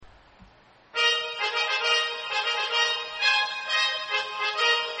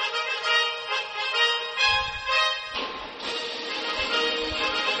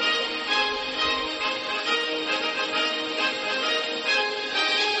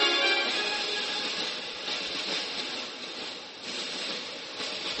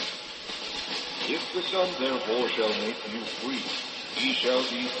If the Son therefore shall make you free, ye shall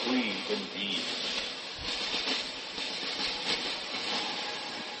be free indeed.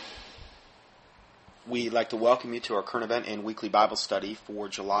 We'd like to welcome you to our current event and weekly Bible study for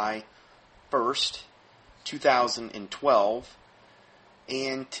July 1st, 2012.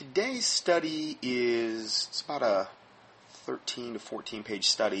 And today's study it's about a 13 to 14 page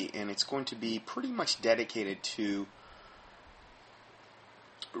study, and it's going to be pretty much dedicated to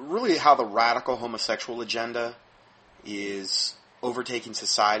really how the radical homosexual agenda is overtaking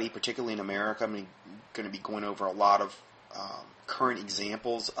society, particularly in America. I'm going to be going over a lot of current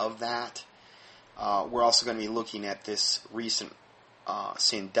examples of that. We're also going to be looking at this recent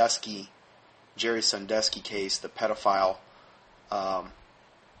Jerry Sandusky case, the pedophile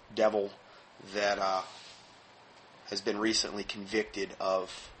devil that has been recently convicted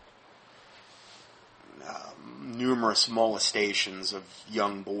of numerous molestations of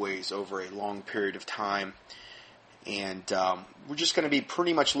young boys over a long period of time. And we're just going to be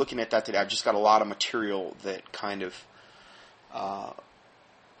pretty much looking at that today. I've just got a lot of material that kind of I'm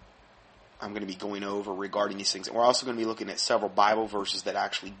going to be going over regarding these things. And we're also going to be looking at several Bible verses that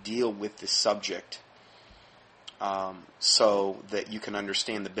actually deal with this subject so that you can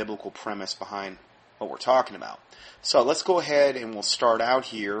understand the biblical premise behind what we're talking about. So let's go ahead and we'll start out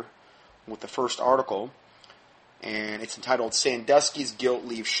here with the first article. And it's entitled, Sandusky's Guilt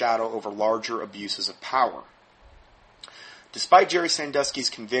Leaves Shadow Over Larger Abuses of Power. Despite Jerry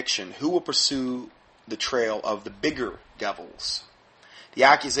Sandusky's conviction, who will pursue the trail of the bigger devils? The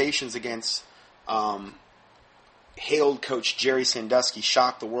accusations against hailed coach Jerry Sandusky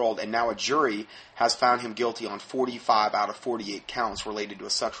shocked the world, and now a jury has found him guilty on 45 out of 48 counts related to a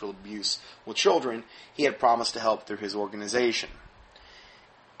sexual abuse with children he had promised to help through his organization.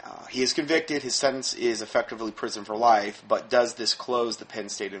 He is convicted. His sentence is effectively prison for life, but does this close the Penn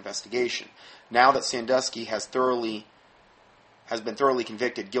State investigation? Now that Sandusky has been thoroughly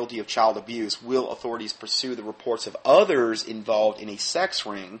convicted, guilty of child abuse, will authorities pursue the reports of others involved in a sex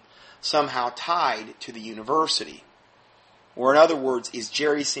ring somehow tied to the university? Or in other words, is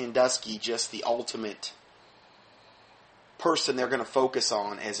Jerry Sandusky just the ultimate person they're going to focus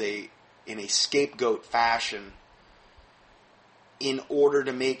on in a scapegoat fashion in order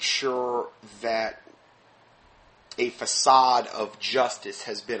to make sure that a facade of justice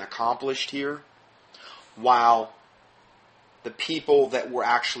has been accomplished here, while the people that were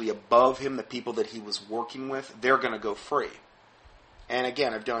actually above him, the people that he was working with, they're going to go free? And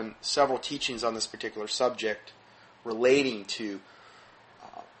again, I've done several teachings on this particular subject relating to,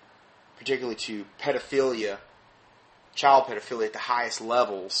 particularly to pedophilia, child pedophilia at the highest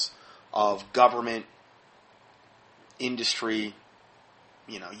levels of government, industry,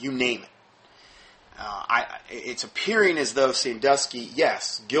 you name it. It's appearing as though Sandusky,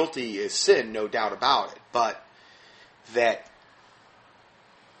 yes, guilty is sin, no doubt about it, but that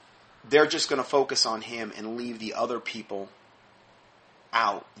they're just going to focus on him and leave the other people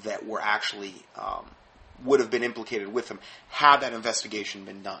out that were actually would have been implicated with him had that investigation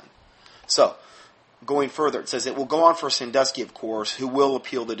been done. So, going further, it says it will go on for Sandusky, of course, who will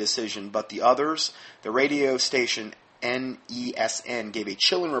appeal the decision, but the others, the radio station NESN gave a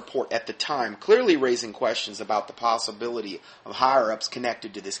chilling report at the time, clearly raising questions about the possibility of higher-ups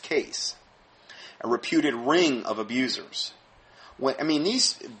connected to this case. A reputed ring of abusers.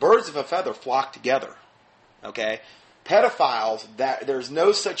 These birds of a feather flock together. Okay? Pedophiles, there's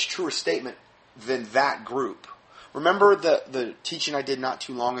no such truer statement than that group. Remember the teaching I did not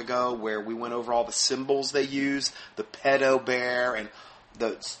too long ago where we went over all the symbols they use, the pedo bear, and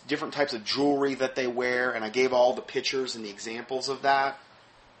the different types of jewelry that they wear, and I gave all the pictures and the examples of that?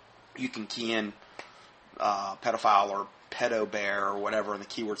 You can key in pedophile or pedo bear or whatever in the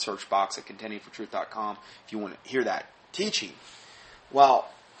keyword search box at contendingfortruth.com if you want to hear that teaching. Well,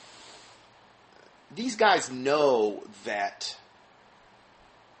 these guys know that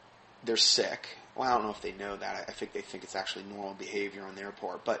they're sick. Well, I don't know if they know that. I think they think it's actually normal behavior on their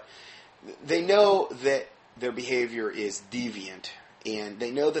part. But they know that their behavior is deviant, and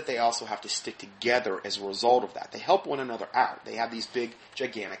they know that they also have to stick together as a result of that. They help one another out. They have these big,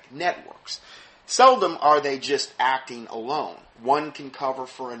 gigantic networks. Seldom are they just acting alone. One can cover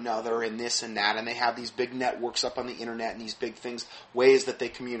for another and this and that, and they have these big networks up on the internet and these big things, ways that they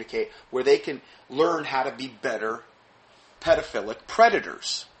communicate, where they can learn how to be better pedophilic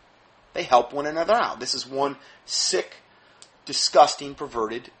predators. They help one another out. This is one sick, disgusting,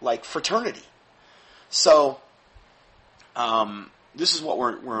 perverted, fraternity. So, this is what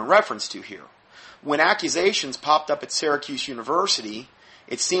we're in reference to here. When accusations popped up at Syracuse University,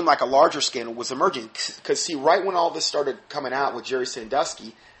 it seemed like a larger scandal was emerging. Because, see, right when all this started coming out with Jerry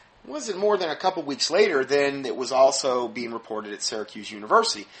Sandusky, wasn't more than a couple weeks later, then it was also being reported at Syracuse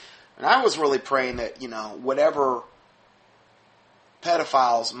University. And I was really praying that, whatever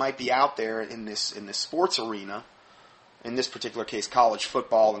pedophiles might be out there in this sports arena, in this particular case college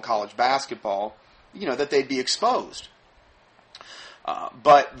football and college basketball, that they'd be exposed.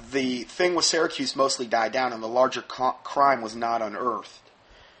 But the thing with Syracuse mostly died down, and the larger crime was not unearthed.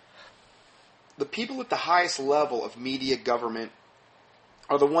 The people at the highest level of media government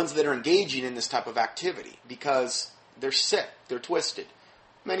are the ones that are engaging in this type of activity because they're sick, they're twisted.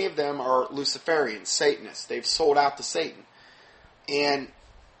 Many of them are Luciferians, Satanists. They've sold out to Satan. And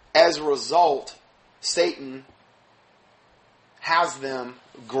as a result, Satan has them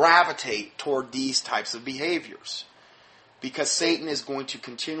gravitate toward these types of behaviors. Because Satan is going to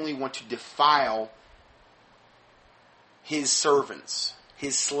continually want to defile his servants,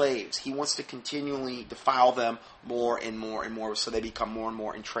 his slaves. He wants to continually defile them more and more and more so they become more and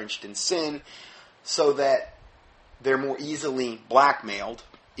more entrenched in sin so that they're more easily blackmailed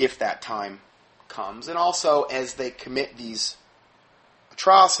if that time comes. And also, as they commit these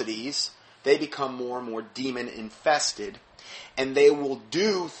atrocities, they become more and more demon-infested. And they will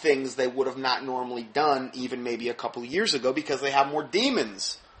do things they would have not normally done even maybe a couple of years ago because they have more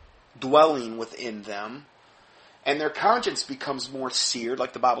demons dwelling within them. And their conscience becomes more seared,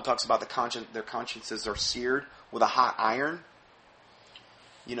 like the Bible talks about their consciences are seared with a hot iron.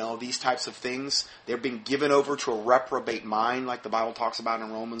 These types of things. They're being given over to a reprobate mind, like the Bible talks about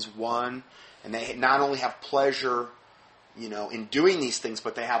in Romans 1. And they not only have pleasure, in doing these things,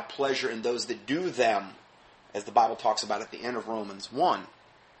 but they have pleasure in those that do them, as the Bible talks about at the end of Romans 1.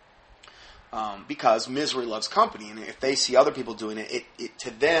 Because misery loves company. And if they see other people doing it, it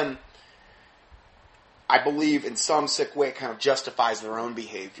to them, I believe in some sick way, it kind of justifies their own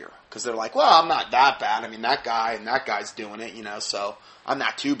behavior. Because they're like, well, I'm not that bad. I mean, that guy and that guy's doing it, so I'm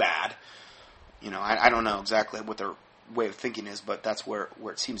not too bad. I don't know exactly what their way of thinking is, but that's where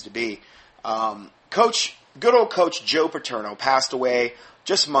it seems to be. Good old Coach Joe Paterno passed away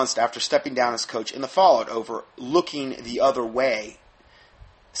just months after stepping down as coach in the fallout over looking the other way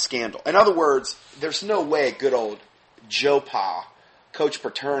scandal. In other words, there's no way good old Joe Pa, Coach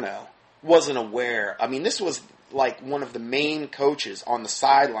Paterno, wasn't aware. I mean, this was like one of the main coaches on the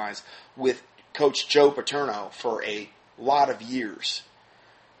sidelines with Coach Joe Paterno for a lot of years.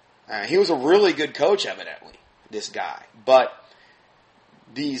 He was a really good coach, evidently, this guy. But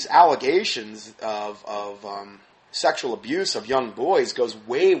these allegations of sexual abuse of young boys goes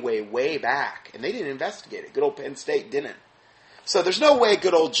way, way, way back. And they didn't investigate it. Good old Penn State didn't. So there's no way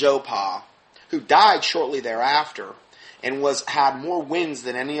good old Joe Pa, who died shortly thereafter and had more wins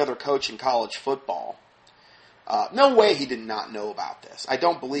than any other coach in college football, no way he did not know about this. I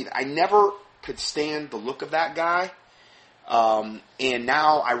don't believe it. I never could stand the look of that guy. And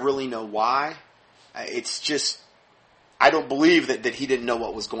now I really know why. It's just, I don't believe that he didn't know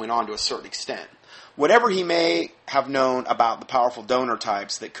what was going on to a certain extent. Whatever he may have known about the powerful donor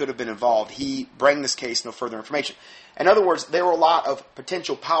types that could have been involved, he brought this case no further information. In other words, there were a lot of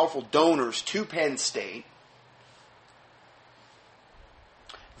potential powerful donors to Penn State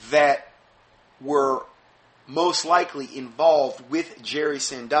that were most likely involved with Jerry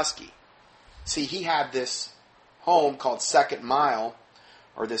Sandusky. See, he had this home called Second Mile,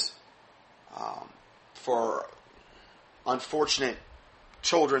 or this for unfortunate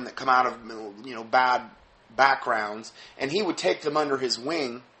children that come out of bad backgrounds, and he would take them under his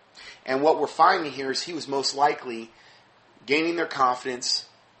wing. And what we're finding here is he was most likely gaining their confidence,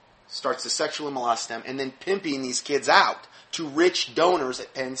 starts to sexually molest them, and then pimping these kids out to rich donors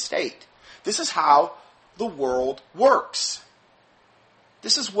at Penn State. This is how the world works.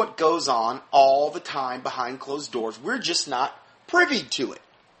 This is what goes on all the time behind closed doors. We're just not privy to it.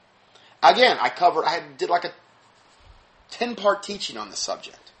 Again, I did like a 10-part teaching on this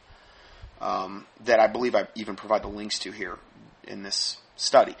subject that I believe I even provide the links to here in this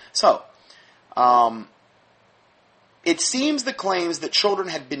study. So, it seems the claims that children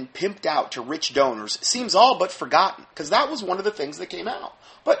had been pimped out to rich donors seems all but forgotten, because that was one of the things that came out.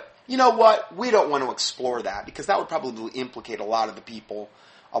 But you know what? We don't want to explore that, because that would probably implicate a lot of the people,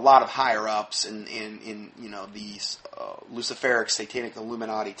 a lot of higher-ups in these Luciferic, Satanic,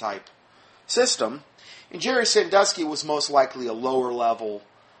 Illuminati type system. And Jerry Sandusky was most likely a lower-level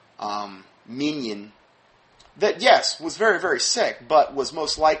minion that, yes, was very, very sick, but was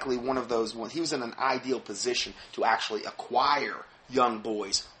most likely one of those ones. He was in an ideal position to actually acquire young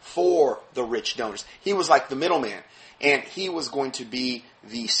boys for the rich donors. He was like the middleman, and he was going to be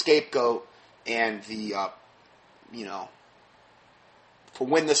the scapegoat and the, for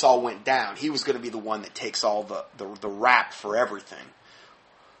when this all went down, he was going to be the one that takes all the rap for everything.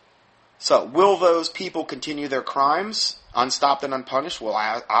 So, will those people continue their crimes unstopped and unpunished? Well,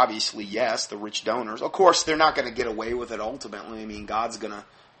 obviously, yes, the rich donors. Of course, they're not going to get away with it ultimately. I mean, God's going to,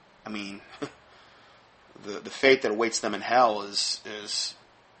 the fate that awaits them in hell is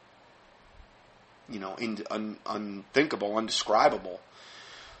unthinkable, undescribable.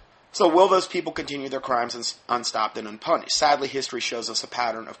 So will those people continue their crimes unstopped and unpunished? Sadly, history shows us a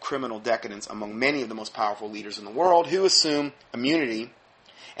pattern of criminal decadence among many of the most powerful leaders in the world who assume immunity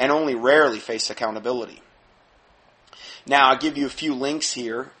and only rarely face accountability. Now, I'll give you a few links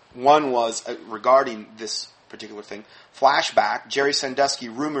here. One was regarding this particular thing. Flashback, Jerry Sandusky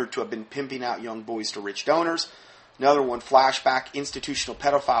rumored to have been pimping out young boys to rich donors. Another one, flashback, institutional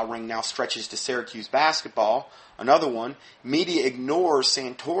pedophile ring now stretches to Syracuse basketball. Another one, media ignores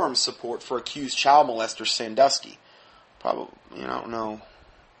Santorum's support for accused child molester Sandusky. Probably, I don't know.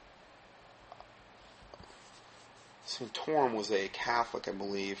 Santorum was a Catholic, I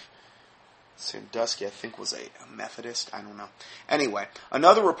believe. Sandusky, I think, was a Methodist. I don't know. Anyway,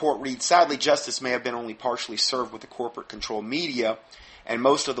 another report reads, sadly, justice may have been only partially served with the corporate-controlled media and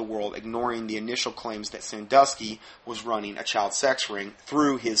most of the world ignoring the initial claims that Sandusky was running a child sex ring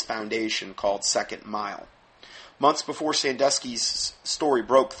through his foundation called Second Mile. Months before Sandusky's story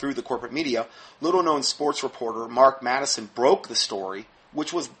broke through the corporate media, little-known sports reporter Mark Madison broke the story,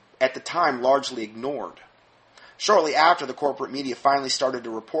 which was at the time largely ignored. Shortly after, the corporate media finally started to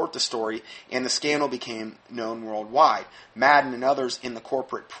report the story, and the scandal became known worldwide. Madden and others in the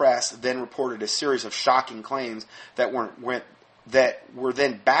corporate press then reported a series of shocking claims that were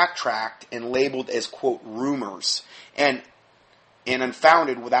then backtracked and labeled as, quote, rumors, and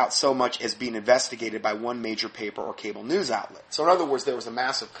unfounded without so much as being investigated by one major paper or cable news outlet. So in other words, there was a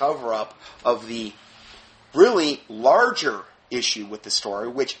massive cover-up of the really larger issue with the story,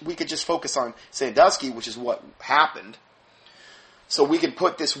 which we could just focus on Sandusky, which is what happened. So we could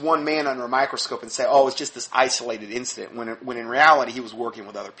put this one man under a microscope and say, oh, it's just this isolated incident, when in reality he was working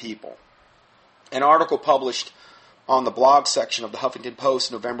with other people. An article published on the blog section of the Huffington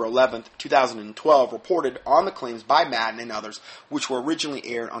Post, November 11th, 2012, reported on the claims by Madden and others, which were originally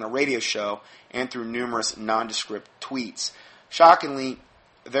aired on a radio show and through numerous nondescript tweets. Shockingly,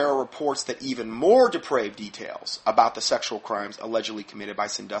 there are reports that even more depraved details about the sexual crimes allegedly committed by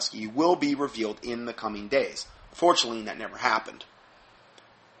Sandusky will be revealed in the coming days. Fortunately, that never happened.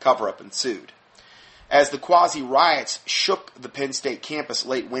 Cover-up ensued. As the quasi-riots shook the Penn State campus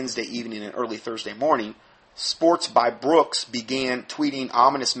late Wednesday evening and early Thursday morning, Sports by Brooks began tweeting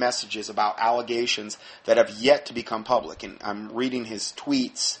ominous messages about allegations that have yet to become public. And I'm reading his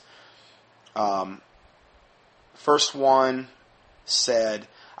tweets. First one said,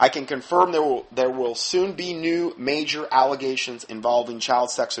 I can confirm there will soon be new major allegations involving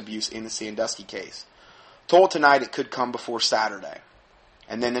child sex abuse in the Sandusky case. Told tonight it could come before Saturday.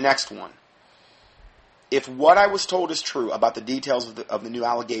 And then the next one. If what I was told is true about the details of the new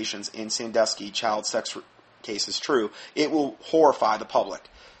allegations in Sandusky child sex case is true, it will horrify the public.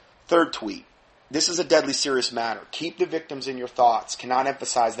 Third tweet. This is a deadly serious matter. Keep the victims in your thoughts. Cannot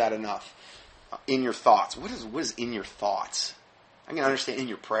emphasize that enough. In your thoughts. What is in your thoughts? I can understand in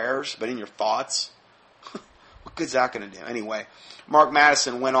your prayers, but in your thoughts? What good's that going to do? Anyway, Mark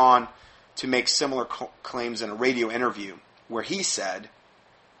Madison went on to make similar claims in a radio interview where he said,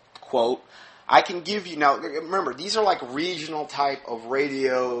 quote, I can give you, now remember, these are like regional type of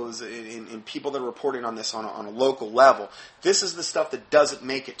radios and people that are reporting on this on a local level. This is the stuff that doesn't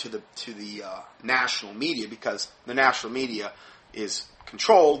make it to the national media, because the national media is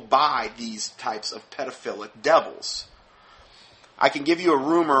controlled by these types of pedophilic devils. I can give you a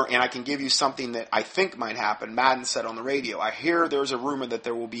rumor, and I can give you something that I think might happen. Madden said on the radio, I hear there's a rumor that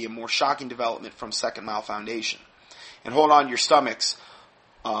there will be a more shocking development from Second Mile Foundation. And hold on to your stomachs,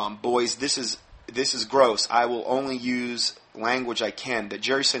 boys, this is gross. I will only use language I can. That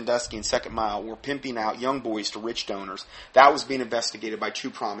Jerry Sandusky and Second Mile were pimping out young boys to rich donors. That was being investigated by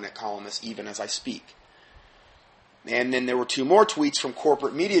two prominent columnists, even as I speak. And then there were two more tweets from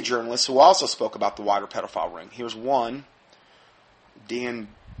corporate media journalists who also spoke about the wider pedophile ring. Here's one. Dan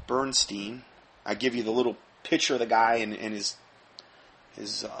Bernstein. I give you the little picture of the guy and his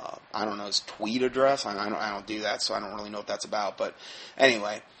I don't know, his tweet address. I don't do that, so I don't really know what that's about. But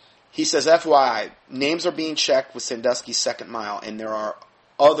anyway, he says, FYI, names are being checked with Sandusky's Second Mile, and there are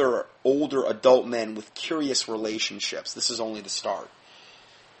other older adult men with curious relationships. This is only the start.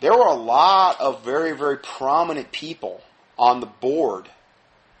 There were a lot of very, very prominent people on the board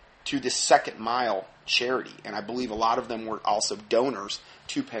to this Second Mile charity, and I believe a lot of them were also donors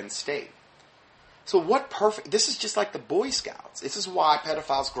to Penn State. So this is just like the Boy Scouts. This is why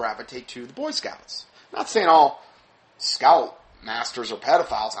pedophiles gravitate to the Boy Scouts. I'm not saying all scout masters or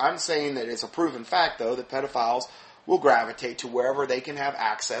pedophiles. I'm saying that it's a proven fact, though, that pedophiles will gravitate to wherever they can have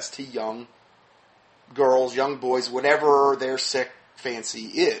access to young girls, young boys, whatever their sick fancy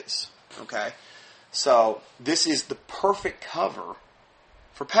is. Okay? So, this is the perfect cover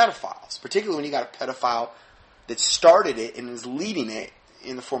for pedophiles, particularly when you got a pedophile that started it and is leading it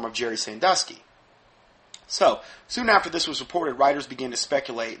in the form of Jerry Sandusky. So, soon after this was reported, writers began to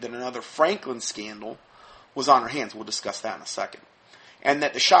speculate that another Franklin scandal was on our hands. We'll discuss that in a second. And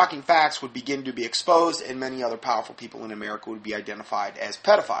that the shocking facts would begin to be exposed and many other powerful people in America would be identified as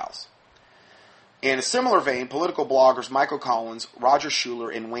pedophiles. In a similar vein, political bloggers Michael Collins, Roger Schuler,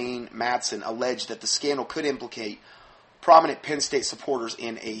 and Wayne Madsen alleged that the scandal could implicate prominent Penn State supporters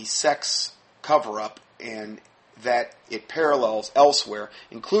in a sex cover-up and that it parallels elsewhere,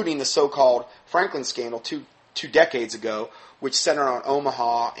 including the so-called Franklin scandal two decades ago, which centered on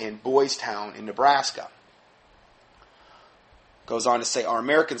Omaha and Boys Town in Nebraska. Goes on to say, are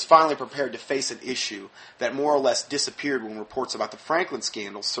Americans finally prepared to face an issue that more or less disappeared when reports about the Franklin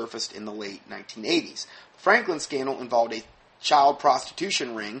scandal surfaced in the late 1980s? The Franklin scandal involved a child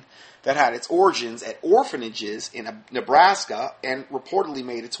prostitution ring that had its origins at orphanages in Nebraska and reportedly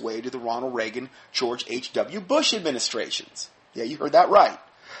made its way to the Ronald Reagan, George H.W. Bush administrations. Yeah, you heard that right.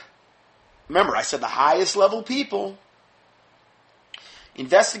 Remember, I said the highest level people.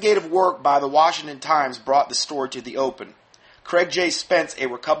 Investigative work by the Washington Times brought the story to the open. Craig J. Spence, a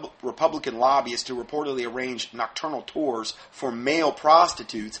Republican lobbyist who reportedly arranged nocturnal tours for male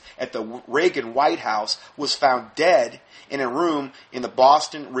prostitutes at the Reagan White House, was found dead in a room in the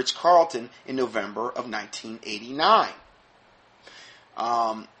Boston Ritz-Carlton in November of 1989.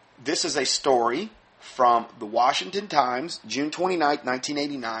 This is a story from the Washington Times, June 29,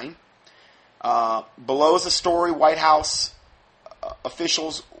 1989. Below is a story White House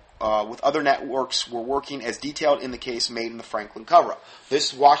officials with other networks were working as detailed in the case made in the Franklin cover-up.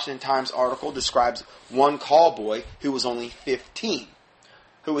 This Washington Times article describes one call boy who was only 15,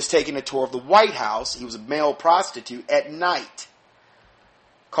 who was taking a tour of the White House. He was a male prostitute at night.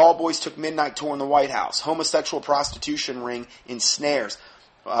 Call boys took midnight tour in the White House. Homosexual prostitution ring ensnares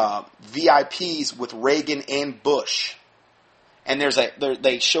VIPs with Reagan and Bush. And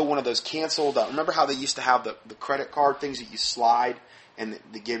they show one of those canceled. Remember how they used to have the credit card things that you slide and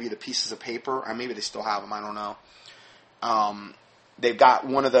they give you the pieces of paper? Or maybe they still have them. I don't know. They've got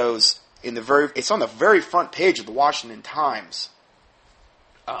one of those it's on the very front page of the Washington Times.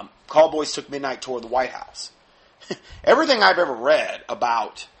 Call boys took midnight tour of the White House. Everything I've ever read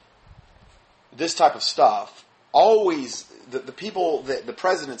about this type of stuff, always the people that the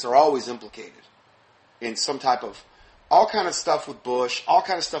presidents are always implicated in some type of all kind of stuff with Bush, all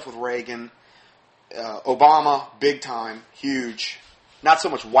kind of stuff with Reagan, Obama, big time, huge. Not so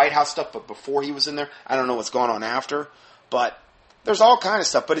much White House stuff, but before he was in there, I don't know what's going on after, but there's all kind of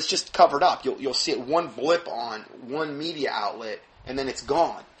stuff, but it's just covered up. You'll see it one blip on one media outlet, and then it's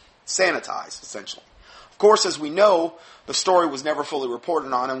gone, sanitized essentially. Of course, as we know, the story was never fully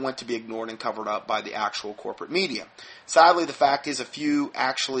reported on and went to be ignored and covered up by the actual corporate media. Sadly, the fact is few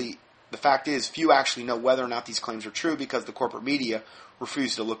actually know whether or not these claims are true because the corporate media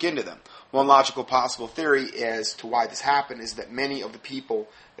refused to look into them. One logical possible theory as to why this happened is that many of the people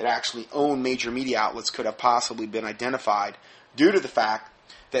that actually own major media outlets could have possibly been identified due to the fact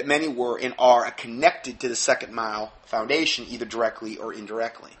that many were and are connected to the Second Mile Foundation either directly or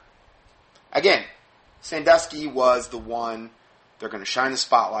indirectly. Again, Sandusky was the one they're going to shine the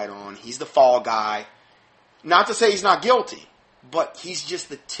spotlight on. He's the fall guy. Not to say he's not guilty, but he's just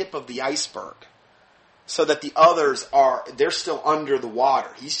the tip of the iceberg. So that the others they're still under the water.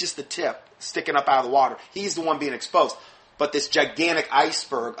 He's just the tip sticking up out of the water. He's the one being exposed. But this gigantic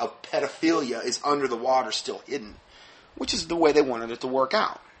iceberg of pedophilia is under the water, still hidden. Which is the way they wanted it to work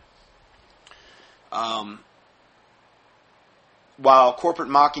out. While corporate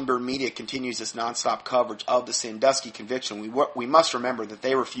Mockingbird media continues its nonstop coverage of the Sandusky conviction, we must remember that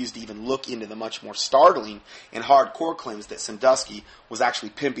they refused to even look into the much more startling and hardcore claims that Sandusky was actually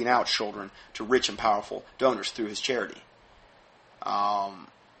pimping out children to rich and powerful donors through his charity.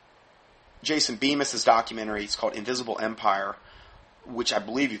 Jason Bemis' documentary, it's called Invisible Empire, which I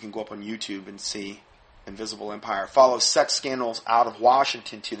believe you can go up on YouTube and see. Invisible Empire follows sex scandals out of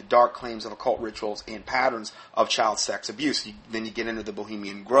Washington to the dark claims of occult rituals and patterns of child sex abuse. Then you get into the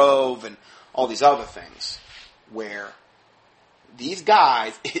Bohemian Grove and all these other things where these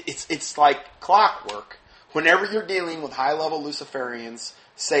guys, it's like clockwork. Whenever you're dealing with high-level Luciferians,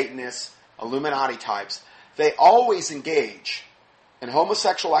 Satanists, Illuminati types, they always engage in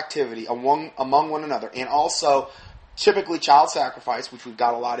homosexual activity among one another, and also typically child sacrifice, which we've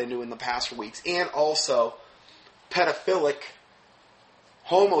got a lot into in the past weeks, and also pedophilic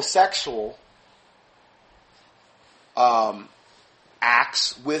homosexual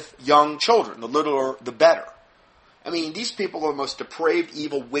acts with young children. The littler, the better. I mean, these people are the most depraved,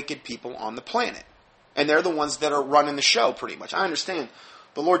 evil, wicked people on the planet. And they're the ones that are running the show, pretty much. I understand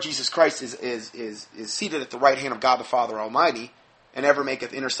the Lord Jesus Christ is seated at the right hand of God the Father Almighty, and ever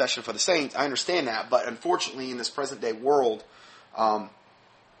maketh intercession for the saints. I understand that, but unfortunately in this present-day world,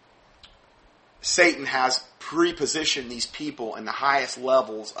 Satan has prepositioned these people in the highest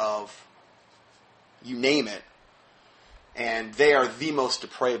levels of, you name it, and they are the most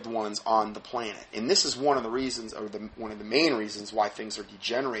depraved ones on the planet. And this is one of the reasons, or one of the main reasons why things are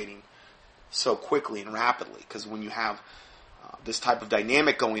degenerating so quickly and rapidly. Because when you have this type of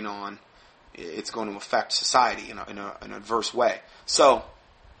dynamic going on, it's going to affect society in an adverse way. So,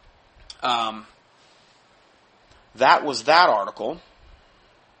 that was that article.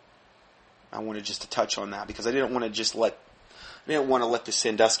 I wanted just to touch on that because I didn't want to let the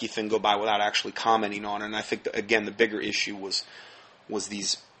Sandusky thing go by without actually commenting on it. And I think again the bigger issue was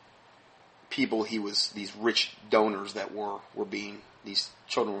these people these rich donors that these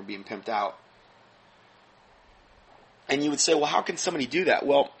children were being pimped out. And you would say, well, how can somebody do that?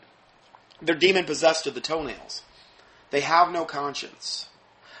 Well, they're demon possessed to the toenails. They have no conscience.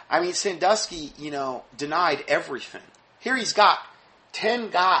 I mean, Sandusky, denied everything. Here he's got 10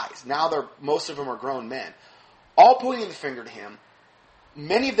 guys. Now most of them are grown men. All pointing the finger to him.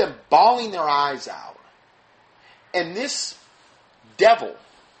 Many of them bawling their eyes out. And this devil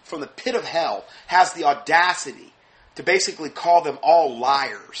from the pit of hell has the audacity to basically call them all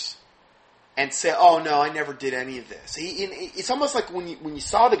liars. And say, oh no, I never did any of this. It's almost like when you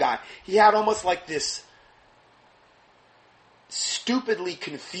saw the guy, he had almost like this stupidly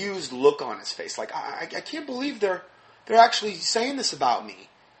confused look on his face. Like, I can't believe they're actually saying this about me.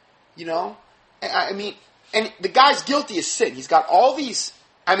 I mean, and the guy's guilty as sin. He's got all these,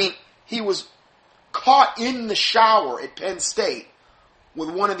 he was caught in the shower at Penn State with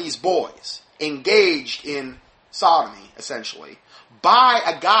one of these boys, engaged in sodomy, essentially, by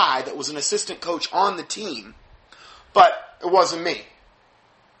a guy that was an assistant coach on the team, but it wasn't me.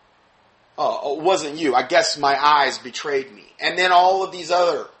 Oh, it wasn't you. I guess my eyes betrayed me. And then all of these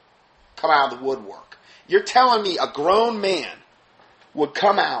other come out of the woodwork. You're telling me a grown man would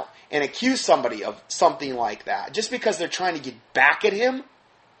come out and accuse somebody of something like that just because they're trying to get back at him?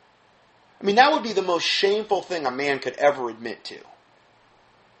 I mean, that would be the most shameful thing a man could ever admit to.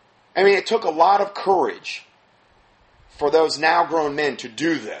 I mean, it took a lot of courage for those now grown men to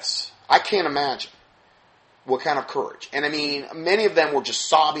do this. I can't imagine what kind of courage. And I mean, many of them were just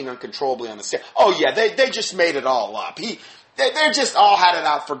sobbing uncontrollably on the stage. Oh yeah, they just made it all up. They just all had it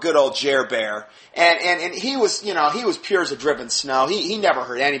out for good old Jer Bear. And he was, he was pure as a driven snow. He never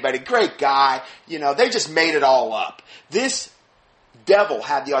hurt anybody. Great guy. They just made it all up. This devil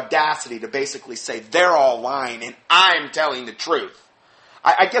had the audacity to basically say, they're all lying and I'm telling the truth.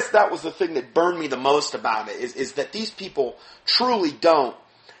 I guess that was the thing that burned me the most about it, is that these people truly don't.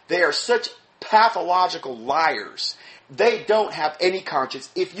 They are such pathological liars. They don't have any conscience.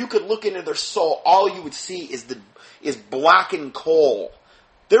 If you could look into their soul, all you would see is blackened coal.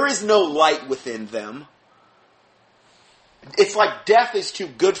 There is no light within them. It's like death is too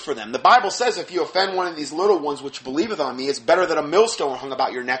good for them. The Bible says if you offend one of these little ones which believeth on me, it's better that a millstone hung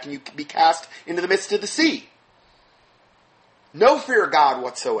about your neck and you be cast into the midst of the sea. No fear of God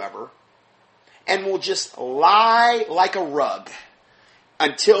whatsoever, and will just lie like a rug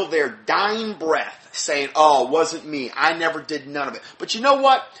until their dying breath, saying, oh, it wasn't me, I never did none of it. But you know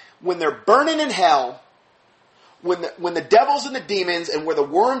what? When they're burning in hell, when the devils and the demons, and where the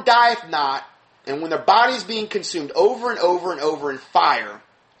worm dieth not, and when their body's being consumed over and over and over in fire,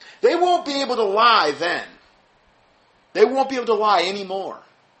 they won't be able to lie then. They won't be able to lie anymore.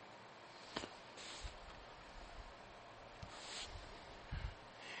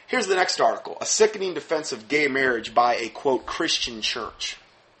 Here's the next article. A sickening defense of gay marriage by a, quote, Christian church.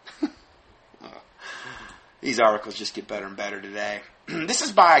 These articles just get better and better today. This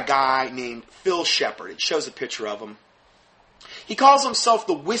is by a guy named Phil Shepherd. It shows a picture of him. He calls himself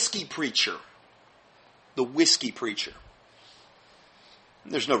the Whiskey Preacher. The Whiskey Preacher.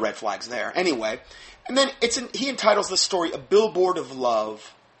 There's no red flags there. Anyway, and then he entitles this story, A Billboard of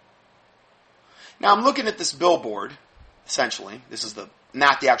Love. Now I'm looking at this billboard, essentially. This is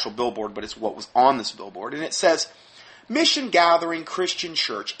not the actual billboard, but it's what was on this billboard. And it says, Mission Gathering Christian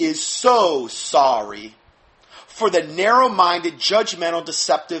Church is so sorry for the narrow-minded, judgmental,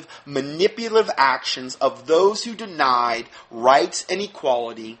 deceptive, manipulative actions of those who denied rights and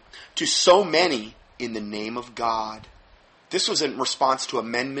equality to so many in the name of God. This was in response to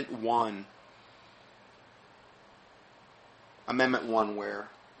Amendment 1. Amendment 1, where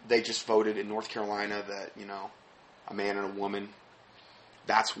they just voted in North Carolina that, a man and a woman,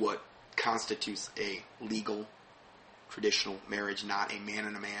 that's what constitutes a legal, traditional marriage, not a man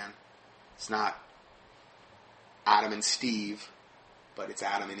and a man. It's not Adam and Steve, but it's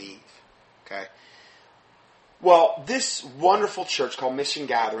Adam and Eve. Okay? Well, this wonderful church called Mission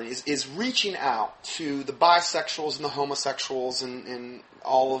Gathering is reaching out to the bisexuals and the homosexuals and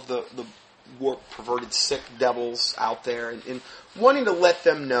all of the warped, perverted, sick devils out there, and wanting to let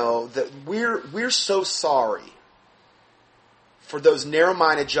them know that we're so sorry for those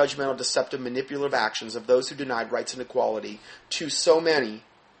narrow-minded, judgmental, deceptive, manipulative actions of those who denied rights and equality to so many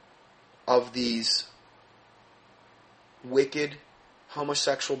of these wicked,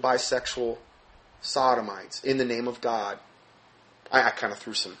 homosexual, bisexual sodomites in the name of God. I kind of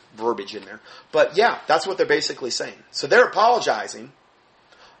threw some verbiage in there. But yeah, that's what they're basically saying. So they're apologizing.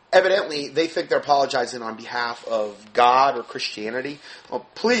 Evidently, they think they're apologizing on behalf of God or Christianity. Well,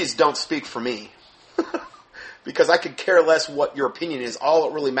 please don't speak for me. Because I could care less what your opinion is. All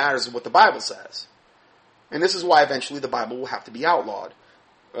that really matters is what the Bible says. And this is why eventually the Bible will have to be outlawed.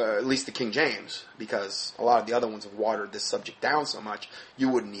 At least the King James. Because a lot of the other ones have watered this subject down so much, you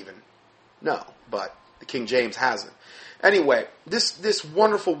wouldn't even know. But the King James hasn't. Anyway, this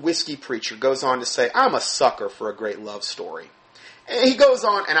wonderful whiskey preacher goes on to say, I'm a sucker for a great love story. And he goes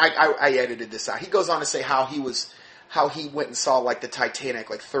on, and I edited this out. He goes on to say how he went and saw like the Titanic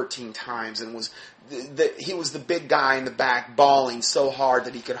like 13 times and he was the big guy in the back bawling so hard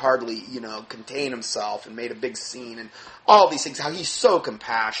that he could hardly, contain himself, and made a big scene and all these things. How he's so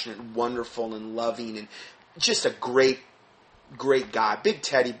compassionate and wonderful and loving and just a great, great guy. Big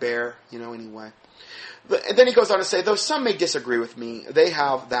teddy bear, anyway. And then he goes on to say, though some may disagree with me, they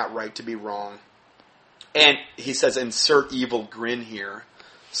have that right to be wrong. And he says, insert evil grin here.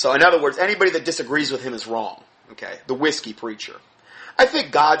 So in other words, anybody that disagrees with him is wrong. Okay, the whiskey preacher. I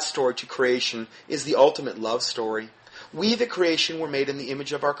think God's story to creation is the ultimate love story. We, the creation, were made in the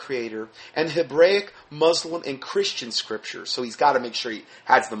image of our Creator. And Hebraic, Muslim, and Christian scriptures. So he's got to make sure he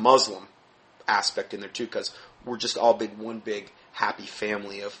has the Muslim aspect in there too, because we're just all one big happy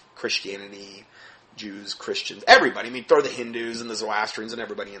family of Christianity, Jews, Christians, everybody. I mean, throw the Hindus and the Zoroastrians and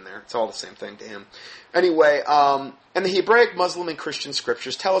everybody in there. It's all the same thing to him. Anyway, and the Hebraic, Muslim, and Christian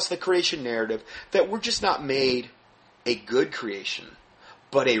scriptures tell us the creation narrative that we're just not made a good creation,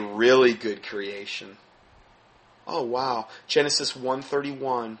 but a really good creation. Oh, wow. Genesis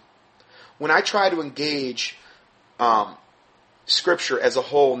 1:31. When I try to engage Scripture as a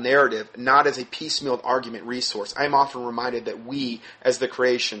whole narrative, not as a piecemeal argument resource, I am often reminded that we, as the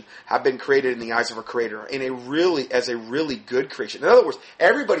creation, have been created in the eyes of our Creator as a really good creation. In other words,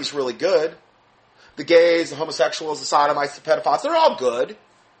 everybody's really good. The gays, the homosexuals, the sodomites, the pedophiles, they're all good.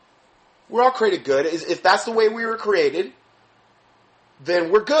 We're all created good. If that's the way we were created,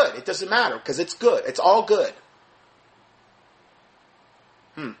 then we're good. It doesn't matter, because it's good. It's all good.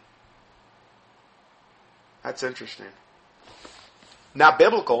 That's interesting. Not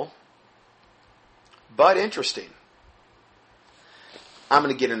biblical, but interesting. I'm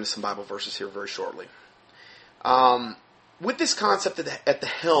going to get into some Bible verses here very shortly. With this concept at the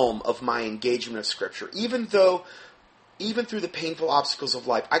helm of my engagement of Scripture, even through the painful obstacles of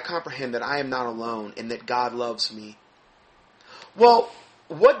life, I comprehend that I am not alone and that God loves me. Well,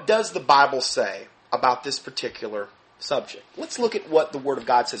 what does the Bible say about this particular subject? Let's look at what the Word of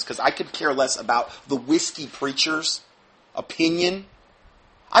God says, because I could care less about the whiskey preacher's opinion.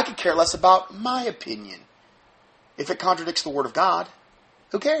 I could care less about my opinion. If it contradicts the Word of God,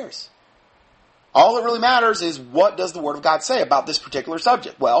 who cares? All that really matters is, what does the Word of God say about this particular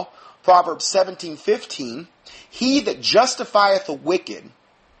subject? Well, Proverbs 17:15, he that justifieth the wicked,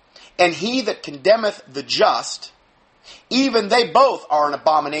 and he that condemneth the just, even they both are an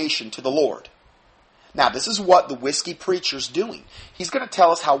abomination to the Lord. Now, this is what the whiskey preacher's doing. He's going to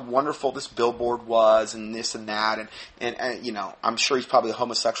tell us how wonderful this billboard was and this and that. And I'm sure he's probably a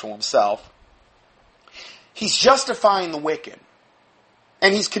homosexual himself. He's justifying the wicked.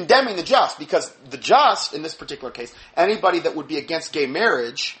 And he's condemning the just, because the just, in this particular case, anybody that would be against gay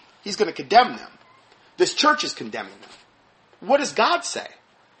marriage, he's going to condemn them. This church is condemning them. What does God say?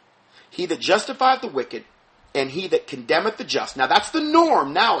 He that justifieth the wicked, and he that condemneth the just. Now that's the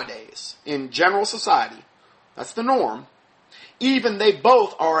norm nowadays in general society. That's the norm. Even they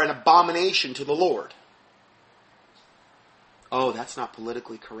both are an abomination to the Lord. Oh, that's not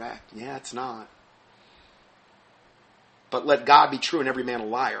politically correct. Yeah, it's not. But let God be true and every man a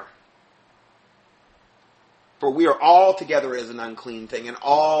liar. For we are all together as an unclean thing, and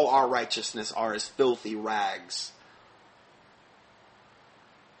all our righteousness are as filthy rags.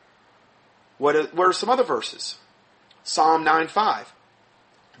 What are some other verses? Psalm 9:5.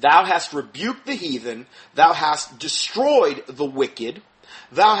 Thou hast rebuked the heathen, thou hast destroyed the wicked,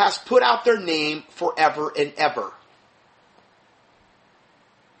 thou hast put out their name forever and ever.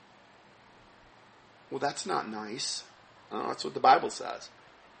 Well, that's not nice. Oh, that's what the Bible says.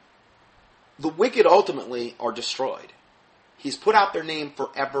 The wicked ultimately are destroyed. He's put out their name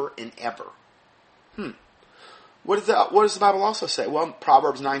forever and ever. What does the Bible also say? Well,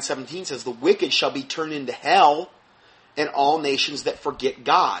 Proverbs 9:17 says, the wicked shall be turned into hell, and all nations that forget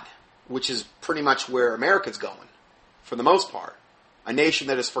God, which is pretty much where America's going, for the most part. A nation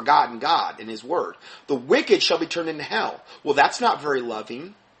that has forgotten God and His Word. The wicked shall be turned into hell. Well, that's not very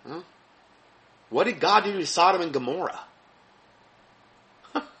loving. Huh? What did God do to Sodom and Gomorrah?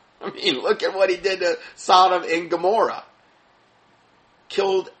 I mean, look at what He did to Sodom and Gomorrah.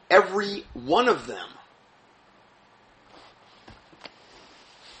 Killed every one of them.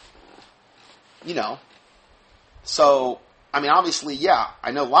 You know. So, I mean, obviously, yeah, I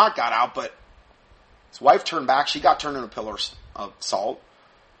know Lot got out, but his wife turned back. She got turned into a pillar of salt.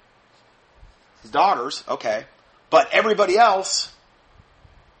 His daughters, okay. But everybody else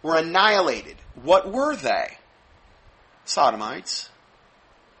were annihilated. What were they? Sodomites.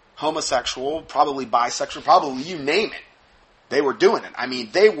 Homosexual, probably bisexual, probably you name it. They were doing it. I mean,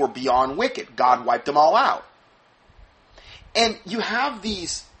 they were beyond wicked. God wiped them all out. And you have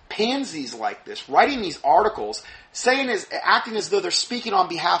these pansies like this, writing these articles, acting as though they're speaking on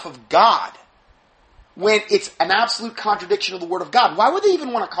behalf of God, when it's an absolute contradiction of the Word of God. Why would they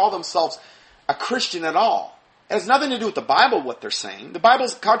even want to call themselves a Christian at all? It has nothing to do with the Bible, what they're saying. The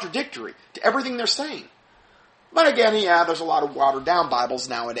Bible's contradictory to everything they're saying. But again, yeah, there's a lot of watered down Bibles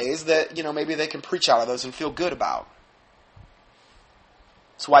nowadays that, maybe they can preach out of those and feel good about.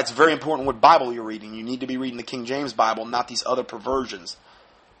 That's why it's very important what Bible you're reading. You need to be reading the King James Bible, not these other perversions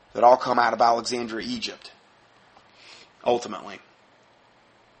that all come out of Alexandria, Egypt. Ultimately.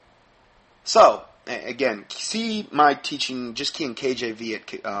 So, again, see my teaching, just key in KJV at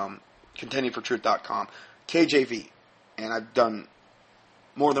contendingfortruth.com. KJV. And I've done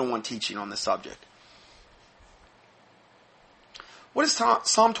more than one teaching on this subject. What does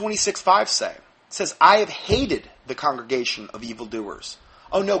Psalm 26:5 say? It says, I have hated the congregation of evildoers.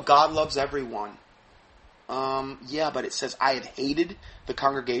 Oh no, God loves everyone. Yeah, but it says, I have hated the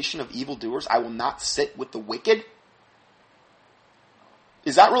congregation of evildoers. I will not sit with the wicked.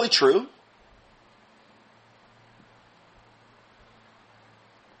 Is that really true?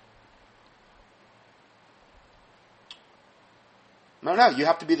 No, you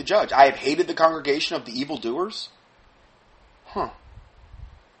have to be the judge. I have hated the congregation of the evildoers.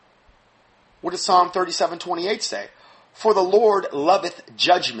 What does Psalm 37:28 say? For the Lord loveth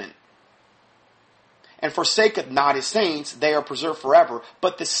judgment, and forsaketh not His saints. They are preserved forever.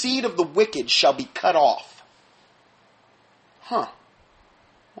 But the seed of the wicked shall be cut off. Well,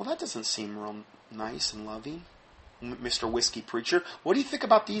 that doesn't seem real nice and loving, Mr. Whiskey Preacher. What do you think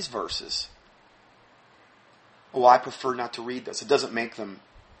about these verses? Well, I prefer not to read this. It doesn't make them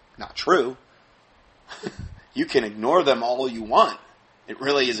not true. You can ignore them all you want. It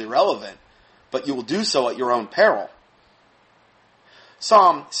really is irrelevant. But you will do so at your own peril.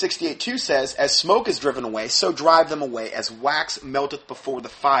 Psalm 68:2 says, as smoke is driven away, so drive them away. As wax melteth before the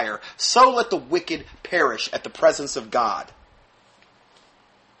fire, so let the wicked perish at the presence of God.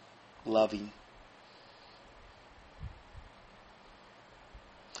 Loving.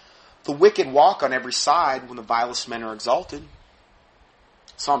 The wicked walk on every side when the vilest men are exalted.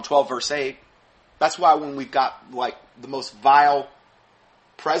 Psalm 12 verse 8. That's why when we've got the most vile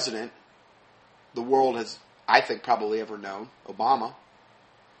president the world has, I think, probably ever known, Obama,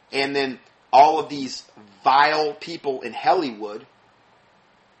 and then all of these vile people in Hollywood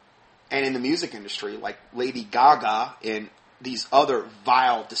and in the music industry, like Lady Gaga and these other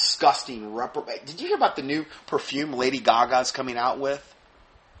vile, disgusting reprobate. Did you hear about the new perfume Lady Gaga's coming out with?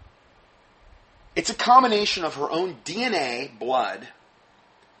 It's a combination of her own DNA, blood,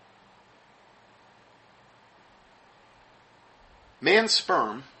 man's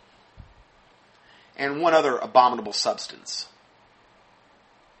sperm, and one other abominable substance.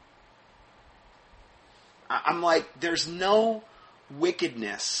 I'm like, there's no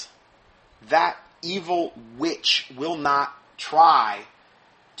wickedness that evil witch will not try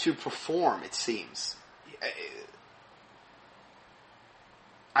to perform, it seems.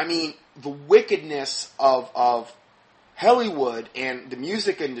 I mean, the wickedness of Hollywood and the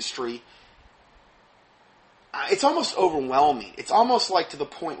music industry, it's almost overwhelming. It's almost like to the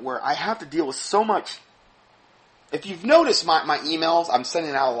point where I have to deal with so much. If you've noticed my emails, I'm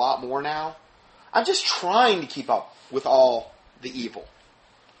sending out a lot more now. I'm just trying to keep up with all the evil.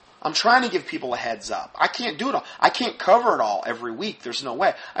 I'm trying to give people a heads up. I can't do it all. I can't cover it all every week. There's no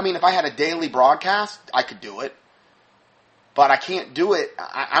way. I mean, if I had a daily broadcast, I could do it. But I can't do it.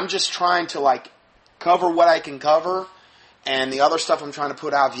 I'm just trying to cover what I can cover, and the other stuff I'm trying to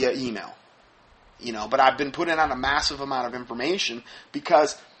put out via email. But I've been putting out a massive amount of information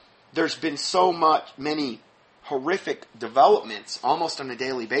because there's been many horrific developments almost on a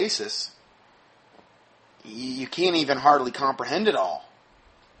daily basis. You can't even hardly comprehend it all.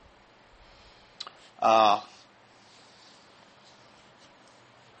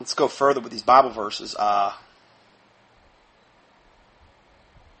 Let's go further with these Bible verses. I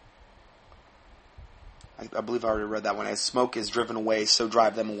believe I already read that one. As smoke is driven away, so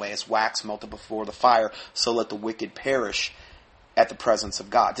drive them away. As wax melted before the fire, so let the wicked perish at the presence of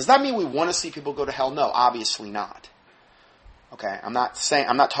God. Does that mean we want to see people go to hell? No, obviously not. Okay, I'm not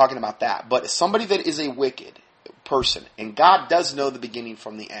talking about that. But somebody that is a wicked person, and God does know the beginning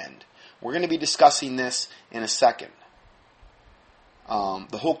from the end. We're going to be discussing this in a second.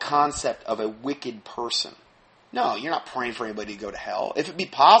 The whole concept of a wicked person. No, you're not praying for anybody to go to hell. If it be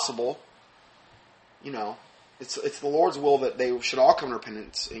possible, it's the Lord's will that they should all come to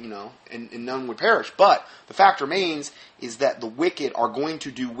repentance, and none would perish. But the fact remains is that the wicked are going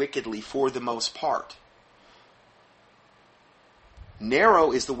to do wickedly for the most part.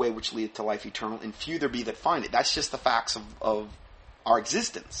 Narrow is the way which leadeth to life eternal, and few there be that find it. That's just the facts of our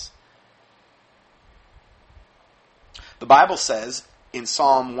existence. The Bible says in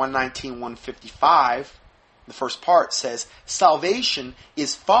Psalm 119, 155, the first part says, salvation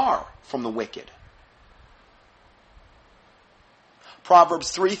is far from the wicked.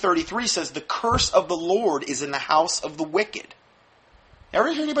 Proverbs 3:33 says, the curse of the Lord is in the house of the wicked.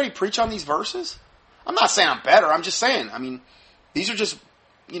 Ever hear anybody preach on these verses? I'm not saying I'm better. I'm just saying, these are just,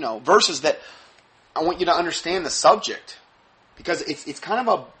 verses that I want you to understand the subject. Because it's kind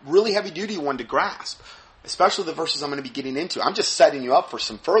of a really heavy-duty one to grasp. Especially the verses I'm going to be getting into. I'm just setting you up for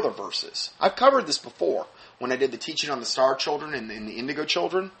some further verses. I've covered this before when I did the teaching on the star children and the indigo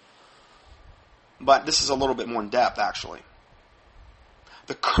children. But this is a little bit more in depth, actually.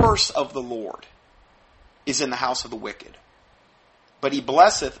 The curse of the Lord is in the house of the wicked, but he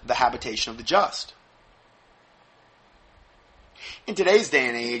blesseth the habitation of the just. In today's day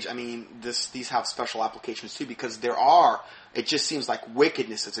and age, these have special applications too, because it just seems like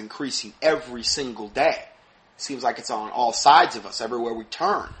wickedness is increasing every single day. It seems like it's on all sides of us, everywhere we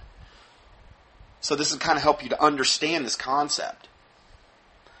turn. So this will kind of help you to understand this concept.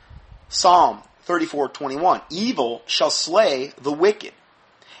 Psalm 34:21, evil shall slay the wicked,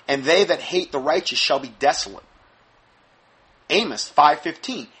 and they that hate the righteous shall be desolate. Amos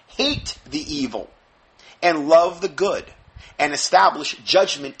 5:15, hate the evil, and love the good, and establish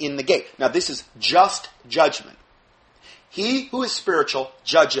judgment in the gate. Now this is just judgment. He who is spiritual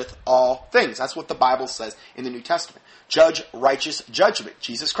judgeth all things. That's what the Bible says in the New Testament. Judge righteous judgment.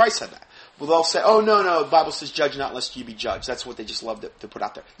 Jesus Christ said that. Well, they'll say, oh, no, the Bible says judge not lest ye be judged. That's what they just love to put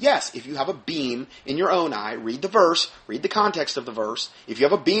out there. Yes, if you have a beam in your own eye, read the verse, read the context of the verse. If you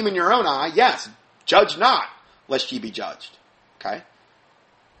have a beam in your own eye, yes, judge not lest ye be judged. Okay?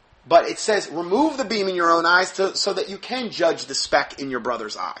 But it says remove the beam in your own eyes so that you can judge the speck in your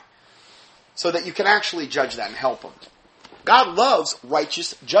brother's eye. So that you can actually judge that and help him. God loves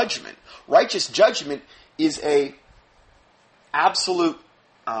righteous judgment. Righteous judgment is a absolute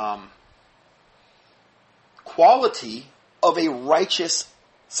quality of a righteous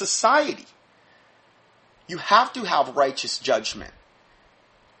society. You have to have righteous judgment.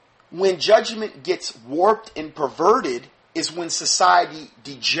 When judgment gets warped and perverted is when society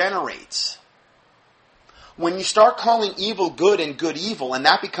degenerates. When you start calling evil good and good evil, and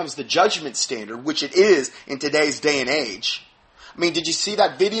that becomes the judgment standard, which it is in today's day and age. Did you see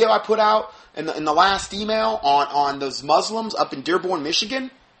that video I put out in the last email on those Muslims up in Dearborn, Michigan?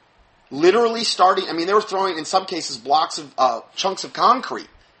 Literally starting, they were throwing, in some cases, blocks of chunks of concrete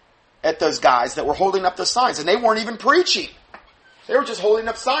at those guys that were holding up the signs, and they weren't even preaching. They were just holding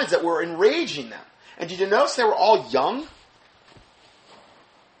up signs that were enraging them. And did you notice they were all young?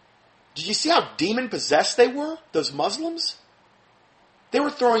 Did you see how demon-possessed they were, those Muslims? They were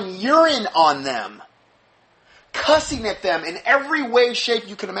throwing urine on them, cussing at them in every way, shape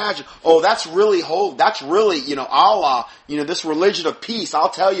you can imagine. Oh, that's really holy. That's really, Allah, this religion of peace. I'll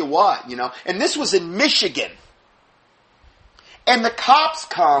tell you what, And this was in Michigan. And the cops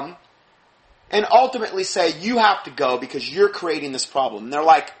come and ultimately say, you have to go because you're creating this problem. And they're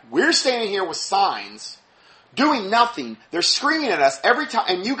like, we're standing here with signs, doing nothing. They're screaming at us every time,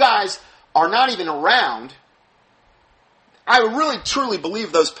 and you guys are not even around. I really truly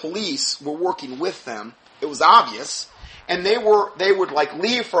believe those police were working with them. It was obvious. and they would like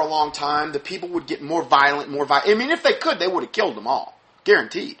leave for a long time. The people would get more violent. I mean, if they could, they would have killed them all.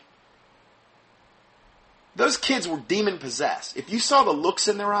 Guaranteed. Those kids were demon possessed. If you saw the looks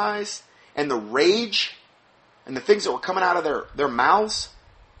in their eyes and the rage and the things that were coming out of their mouths,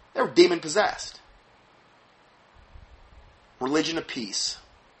 they were demon possessed. Religion of peace.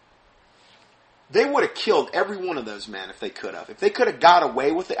 They would have killed every one of those men if they could have. If they could have got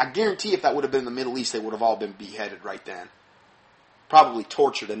away with it, I guarantee if that would have been in the Middle East, they would have all been beheaded right then. Probably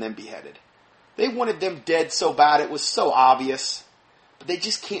tortured and then beheaded. They wanted them dead so bad, it was so obvious. But they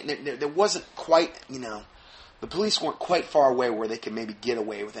just can't, there wasn't quite, the police weren't quite far away where they could maybe get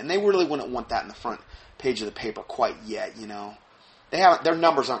away with it. And they really wouldn't want that in the front page of the paper quite yet, Their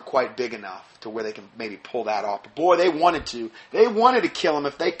numbers aren't quite big enough to where they can maybe pull that off. But boy, they wanted to. They wanted to kill him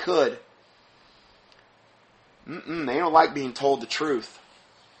if they could. They don't like being told the truth.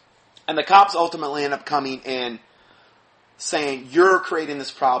 And the cops ultimately end up coming and saying, you're creating this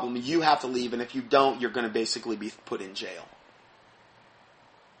problem, you have to leave, and if you don't, you're going to basically be put in jail.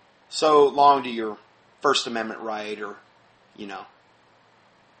 So long to your First Amendment right, or, I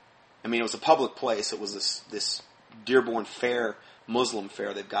mean, it was a public place. It was this Dearborn Fair, Muslim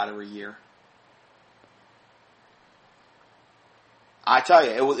fair they've got every year. I tell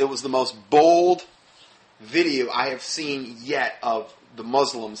you, it was the most bold video I have seen yet of the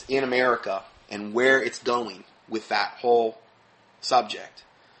Muslims in America and where it's going with that whole subject.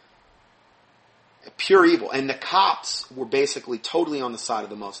 Pure evil. And the cops were basically totally on the side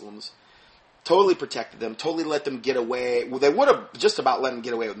of the Muslims. Totally protected them. Totally let them get away. Well, they would have just about let them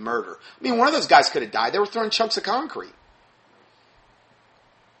get away with murder. I mean, one of those guys could have died. They were throwing chunks of concrete.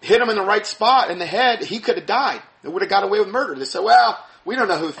 Hit him in the right spot in the head. He could have died. They would have got away with murder. They said, well, we don't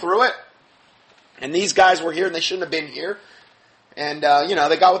know who threw it. And these guys were here and they shouldn't have been here. And,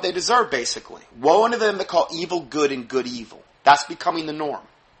 they got what they deserved, basically. Woe unto them that call evil good and good evil. That's becoming the norm.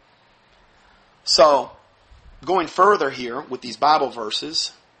 So, going further here with these Bible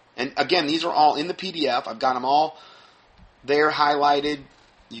verses, and again, these are all in the PDF. I've got them all there highlighted.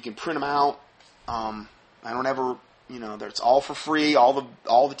 You can print them out. I don't ever, it's all for free.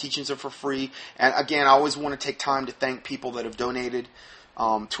 All the teachings are for free. And again, I always want to take time to thank people that have donated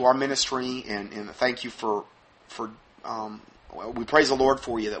to our ministry, and thank you for we praise the Lord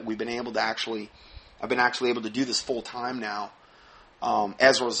for you that we've been able to I've been actually able to do this full time now,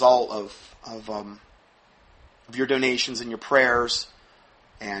 as a result of your donations and your prayers,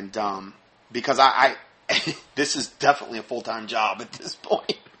 and because I this is definitely a full time job at this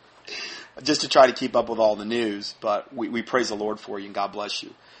point, just to try to keep up with all the news. But we praise the Lord for you, and God bless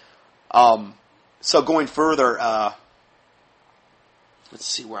you. So going further. Let's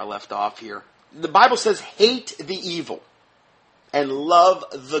see where I left off here. The Bible says, hate the evil and love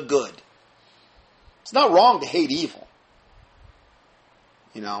the good. It's not wrong to hate evil.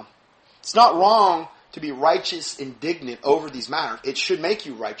 It's not wrong to be righteous, indignant over these matters. It should make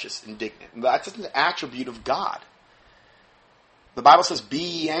you righteous, indignant. That's an attribute of God. The Bible says, be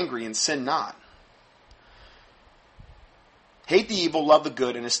ye angry and sin not. Hate the evil, love the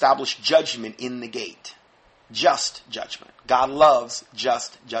good, and establish judgment in the gate. Just judgment. God loves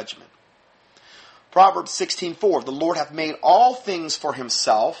just judgment. Proverbs 16:4. The Lord hath made all things for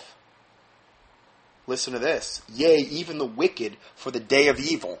himself. Listen to this. Yea, even the wicked for the day of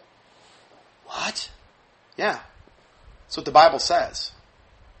evil. What? Yeah. That's what the Bible says.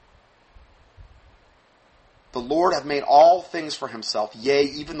 The Lord hath made all things for himself. Yea,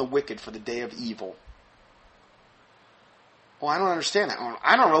 even the wicked for the day of evil. Well, I don't understand that.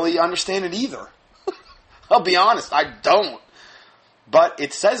 I don't really understand it either. I'll be honest, I don't. But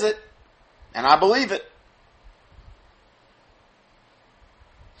it says it, and I believe it.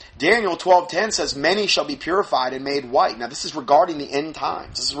 Daniel 12:10 says, many shall be purified and made white. Now this is regarding the end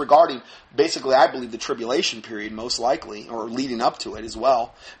times. This is regarding, basically, I believe, the tribulation period, most likely, or leading up to it as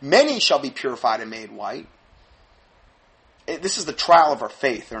well. Many shall be purified and made white. This is the trial of our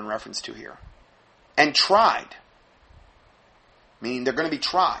faith they're in reference to here. And tried. Meaning they're going to be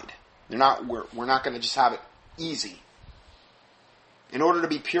tried. We're not going to just have it easy. In order to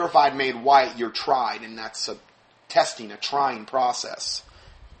be purified, made white, you're tried, and that's a testing, a trying process.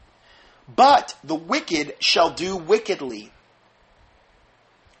 But the wicked shall do wickedly,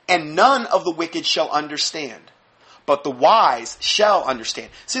 and none of the wicked shall understand, but the wise shall understand.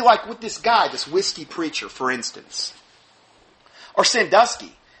 See, like with this guy, this whiskey preacher, for instance, or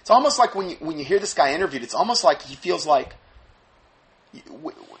Sandusky, it's almost like when you hear this guy interviewed, it's almost like he feels like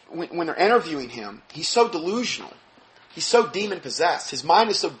when they're interviewing him, he's so delusional. He's so demon-possessed. His mind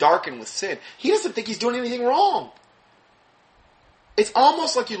is so darkened with sin. He doesn't think he's doing anything wrong. It's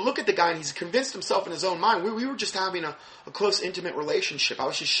almost like you look at the guy and he's convinced himself in his own mind. We were just having a close, intimate relationship. I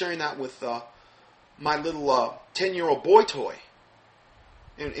was just sharing that with my little 10-year-old boy toy.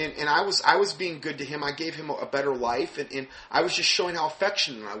 And I was being good to him. I gave him a better life. And I was just showing how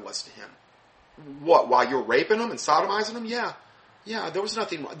affectionate I was to him. What, while you're raping him and sodomizing him? Yeah. Yeah, there was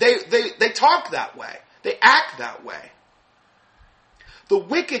nothing wrong. They talk that way. They act that way. The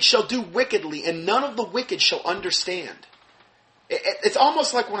wicked shall do wickedly, and none of the wicked shall understand. It's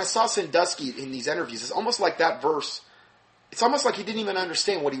almost like when I saw Sandusky in these interviews, it's almost like that verse. It's almost like he didn't even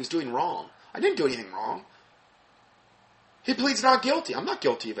understand what he was doing wrong. I didn't do anything wrong. He pleads not guilty. I'm not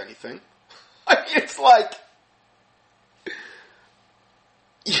guilty of anything. I mean, it's like...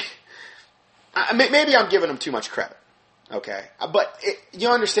 Maybe I'm giving him too much credit. Okay? But you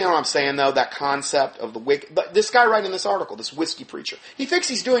understand what I'm saying, though? That concept of the wicked... But this guy writing this article, this whiskey preacher, he thinks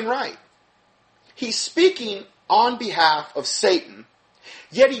he's doing right. He's speaking on behalf of Satan,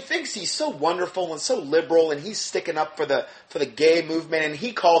 yet he thinks he's so wonderful and so liberal, and he's sticking up for the gay movement, and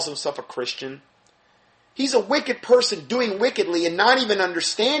he calls himself a Christian. He's a wicked person doing wickedly and not even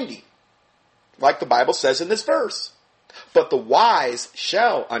understanding, like the Bible says in this verse. But the wise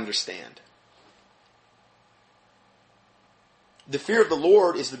shall understand. The fear of the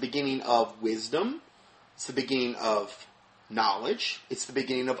Lord is the beginning of wisdom. It's the beginning of knowledge. It's the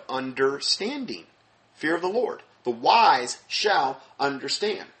beginning of understanding. Fear of the Lord. The wise shall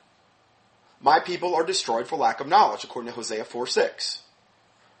understand. My people are destroyed for lack of knowledge, according to Hosea 4:6.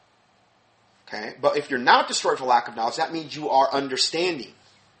 Okay? But if you're not destroyed for lack of knowledge, that means you are understanding.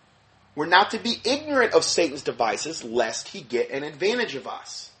 We're not to be ignorant of Satan's devices, lest he get an advantage of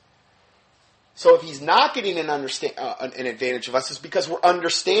us. So if he's not getting an advantage of us, it's because we're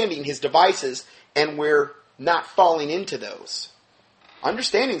understanding his devices and we're not falling into those.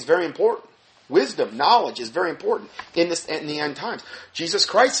 Understanding is very important. Wisdom, knowledge is very important in the end times. Jesus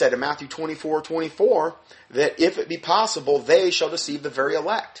Christ said in Matthew 24:24 that if it be possible, they shall deceive the very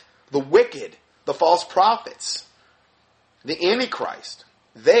elect. The wicked, the false prophets, the Antichrist,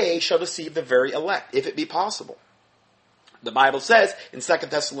 they shall deceive the very elect, if it be possible. The Bible says in 2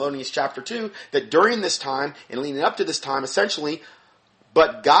 Thessalonians chapter 2 that during this time and leading up to this time, essentially,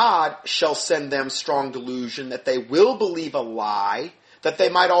 but God shall send them strong delusion that they will believe a lie, that they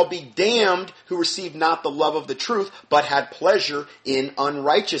might all be damned who received not the love of the truth, but had pleasure in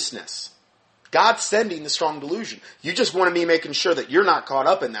unrighteousness. God's sending the strong delusion. You just want to be making sure that you're not caught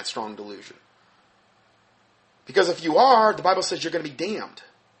up in that strong delusion. Because if you are, the Bible says you're going to be damned.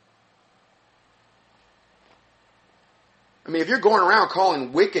 I mean, if you're going around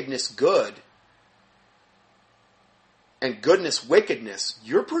calling wickedness good and goodness wickedness,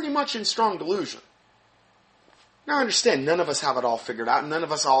 you're pretty much in strong delusion. Now, I understand none of us have it all figured out. None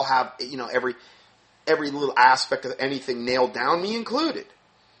of us all have, every little aspect of anything nailed down, me included.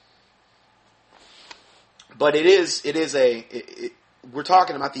 But we're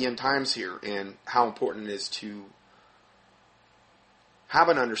talking about the end times here and how important it is to have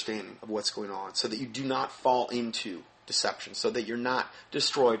an understanding of what's going on so that you do not fall into deception, so that you're not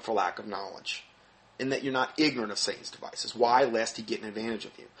destroyed for lack of knowledge, and that you're not ignorant of Satan's devices. Why? Lest he get an advantage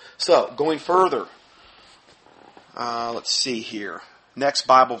of you. So, going further, let's see here. Next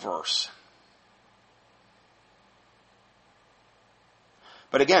Bible verse.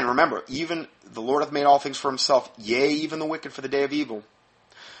 But again, remember, even the Lord hath made all things for himself, yea, even the wicked for the day of evil.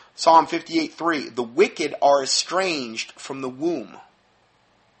 Psalm 58:3, the wicked are estranged from the womb.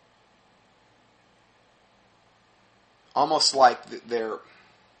 Almost like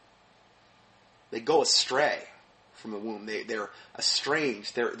they go astray from the womb. They're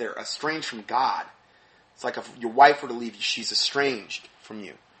estranged. They're estranged from God. It's like if your wife were to leave you, she's estranged from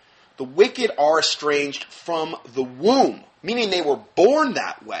you. The wicked are estranged from the womb, meaning they were born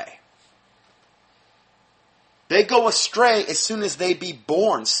that way. They go astray as soon as they be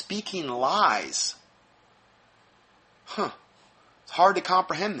born, speaking lies. It's hard to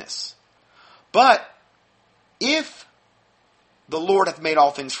comprehend this. But if the Lord hath made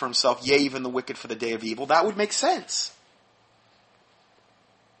all things for himself, yea, even the wicked for the day of evil, that would make sense.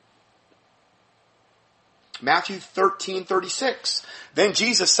 Matthew 13:36. Then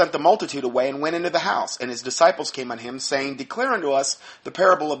Jesus sent the multitude away and went into the house, and his disciples came unto him, saying, declare unto us the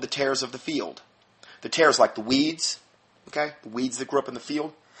parable of the tares of the field. The tares like the weeds, okay? The weeds that grew up in the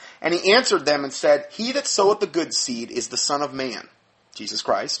field. And he answered them and said, he that soweth the good seed is the Son of Man, Jesus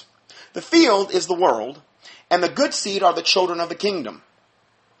Christ. The field is the world, and the good seed are the children of the kingdom.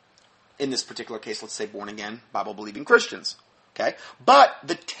 In this particular case, let's say born again, Bible-believing Christians. Okay? But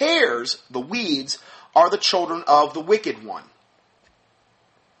the tares, the weeds, are the children of the wicked one.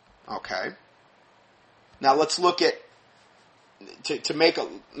 Okay? Now let's look at to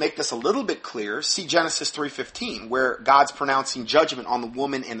make this a little bit clearer, see Genesis 3:15, where God's pronouncing judgment on the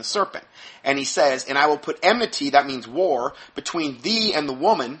woman and the serpent. And he says, and I will put enmity, that means war, between thee and the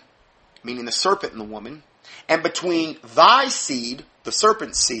woman, meaning the serpent and the woman, and between thy seed, the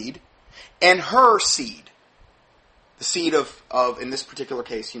serpent's seed, and her seed, the seed of in this particular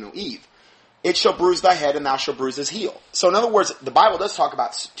case, Eve. It shall bruise thy head, and thou shalt bruise his heel. So in other words, the Bible does talk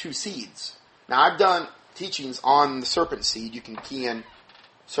about two seeds. Now I've done teachings on the serpent seed. You can key in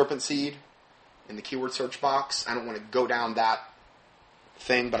serpent seed in the keyword search box. I don't want to go down that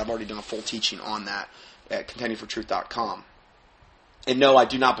thing, but I've already done a full teaching on that at contendingfortruth.com. And no, I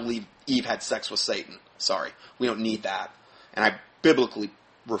do not believe Eve had sex with Satan. Sorry. We don't need that. And I biblically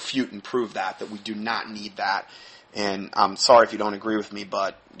refute and prove that we do not need that. And I'm sorry if you don't agree with me,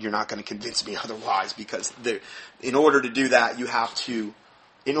 but you're not going to convince me otherwise, because in order to do that,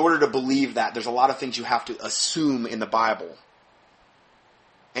 in order to believe that, there's a lot of things you have to assume in the Bible.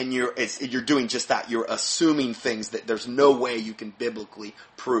 And you're doing just that. You're assuming things that there's no way you can biblically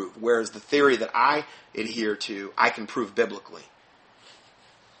prove. Whereas the theory that I adhere to, I can prove biblically.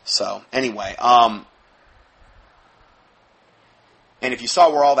 So, anyway, and if you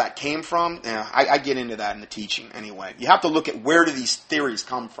saw where all that came from, I get into that in the teaching anyway. You have to look at where do these theories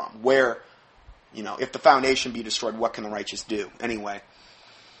come from. Where, if the foundation be destroyed, what can the righteous do? Anyway.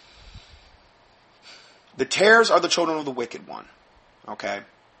 The tares are the children of the wicked one. Okay?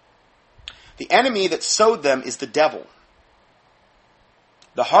 The enemy that sowed them is the devil.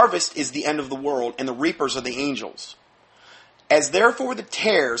 The harvest is the end of the world, and the reapers are the angels. As therefore the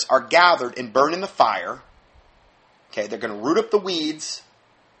tares are gathered and burned in the fire, okay, they're going to root up the weeds,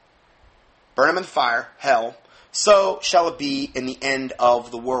 burn them in the fire, hell, so shall it be in the end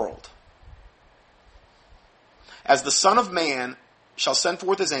of the world. As the Son of Man shall send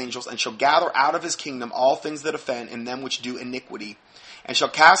forth his angels, and shall gather out of his kingdom all things that offend, and them which do iniquity, and shall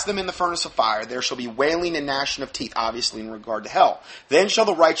cast them in the furnace of fire. There shall be wailing and gnashing of teeth, obviously in regard to hell. Then shall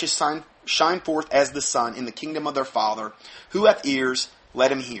the righteous shine forth as the sun in the kingdom of their Father. Who hath ears,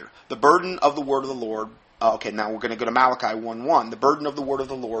 let him hear. The burden of the word of the Lord. Okay, now we're going to go to Malachi 1:1. The burden of the word of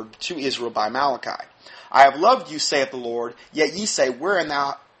the Lord to Israel by Malachi. I have loved you, saith the Lord, yet ye say, wherein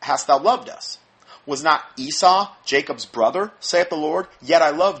hast thou loved us? Was not Esau Jacob's brother, saith the Lord? Yet I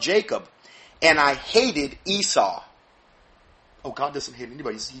loved Jacob, and I hated Esau. Oh, God doesn't hate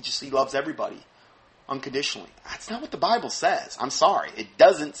anybody. He loves everybody unconditionally. That's not what the Bible says. I'm sorry. It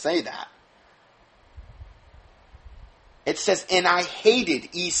doesn't say that. It says, and I hated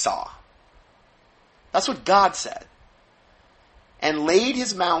Esau. That's what God said. And laid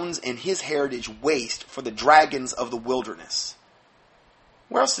his mountains and his heritage waste for the dragons of the wilderness.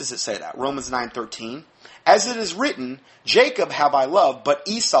 Where else does it say that? Romans 9:13. As it is written, Jacob have I loved, but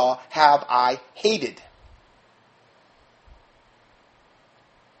Esau have I hated.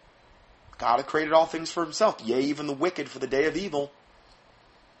 God hath created all things for himself, yea, even the wicked for the day of evil.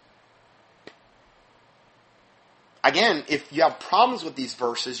 Again, if you have problems with these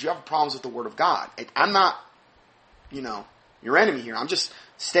verses, you have problems with the Word of God. I'm not, your enemy here. I'm just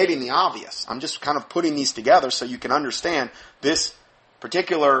stating the obvious. I'm just kind of putting these together so you can understand this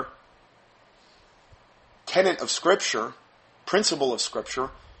particular tenet of Scripture, principle of Scripture,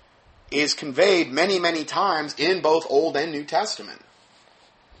 is conveyed many, many times in both Old and New Testament.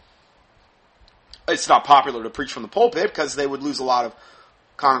 It's not popular to preach from the pulpit because they would lose a lot of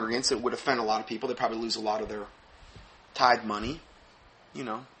congregants. It would offend a lot of people. They'd probably lose a lot of their tithe money.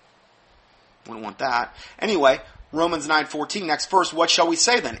 Wouldn't want that. Anyway, Romans 9:14, next verse. What shall we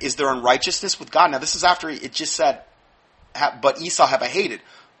say then? Is there unrighteousness with God? Now this is after it just said, but Esau have I hated.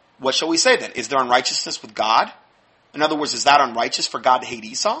 What shall we say then? Is there unrighteousness with God? In other words, is that unrighteous for God to hate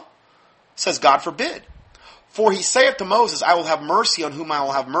Esau? It says, God forbid. For he saith to Moses, I will have mercy on whom I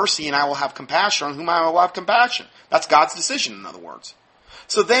will have mercy, and I will have compassion on whom I will have compassion. That's God's decision, in other words.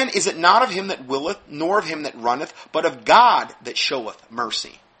 So then, is it not of him that willeth, nor of him that runneth, but of God that showeth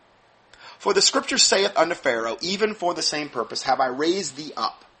mercy? For the Scripture saith unto Pharaoh, even for the same purpose have I raised thee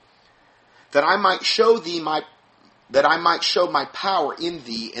up, that I might show my power in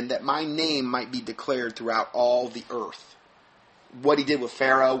thee, and that my name might be declared throughout all the earth. What he did with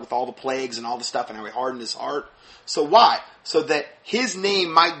Pharaoh, with all the plagues and all the stuff, and how he hardened his heart. So why? So that his name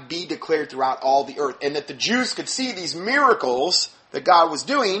might be declared throughout all the earth, and that the Jews could see these miracles that God was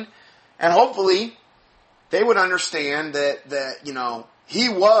doing, and hopefully they would understand that he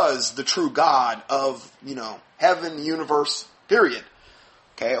was the true God of, heaven, the universe, period.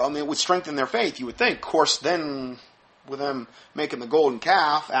 Okay, it would strengthen their faith, you would think. Of course, then with them making the golden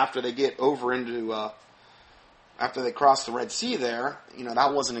calf after they get over into, after they cross the Red Sea there,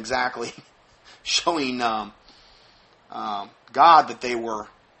 that wasn't exactly showing God that they were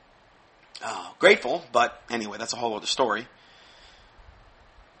grateful, but anyway, that's a whole other story.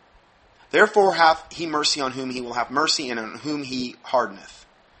 Therefore hath he mercy on whom he will have mercy, and on whom he hardeneth.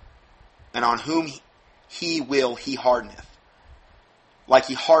 And on whom he will he hardeneth. Like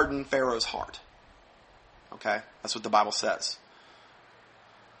he hardened Pharaoh's heart. Okay? That's what the Bible says.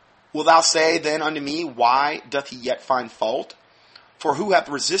 Wilt thou say then unto me, why doth he yet find fault? For who hath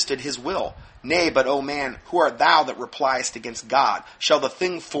resisted his will? Nay, but, O man, who art thou that repliest against God? Shall the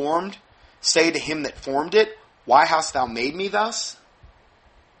thing formed say to him that formed it, why hast thou made me thus?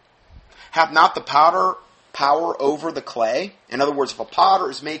 Hath not the potter power over the clay? In other words, if a potter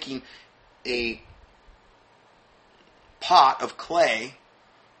is making a pot of clay,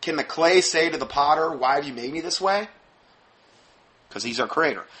 can the clay say to the potter, why have you made me this way? Because he's our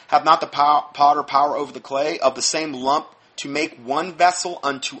creator. Hath not the potter power over the clay, of the same lump to make one vessel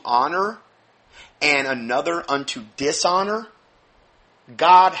unto honor and another unto dishonor?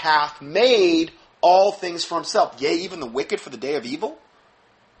 God hath made all things for himself, yea, even the wicked for the day of evil.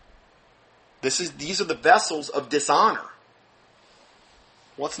 These are the vessels of dishonor.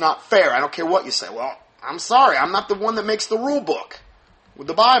 Well, it's not fair. I don't care what you say. Well, I'm sorry. I'm not the one that makes the rule book with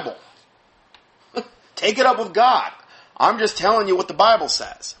the Bible. Take it up with God. I'm just telling you what the Bible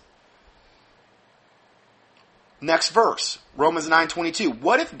says. Next verse, Romans 9:22.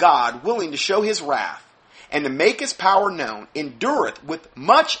 What if God, willing to show his wrath and to make his power known, endureth with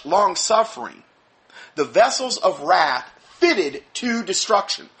much long suffering the vessels of wrath fitted to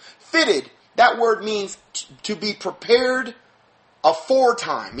destruction? Fitted, that word means to be prepared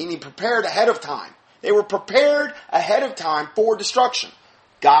aforetime, meaning prepared ahead of time. They were prepared ahead of time for destruction.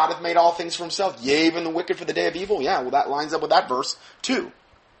 God hath made all things for himself, yea, even the wicked for the day of evil. Yeah, well, that lines up with that verse, too.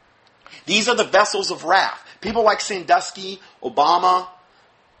 These are the vessels of wrath. People like Sandusky, Obama,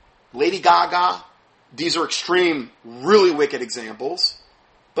 Lady Gaga, these are extreme, really wicked examples.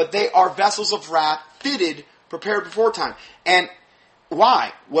 But they are vessels of wrath fitted, prepared before time. And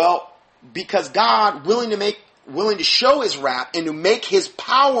why? Well, because God, willing to show his wrath and to make his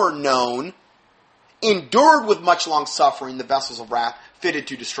power known, endured with much long suffering the vessels of wrath fitted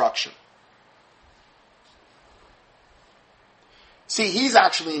to destruction. See, he's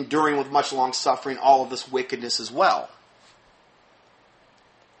actually enduring with much long suffering all of this wickedness as well.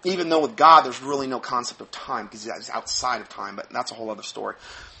 Even though with God there's really no concept of time, because he's outside of time, but that's a whole other story.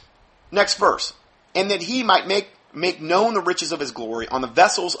 Next verse. And that he might make known the riches of his glory on the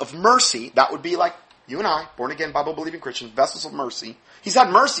vessels of mercy. That would be like you and I, born again, Bible believing Christians, vessels of mercy. He's had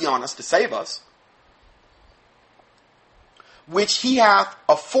mercy on us to save us. Which he hath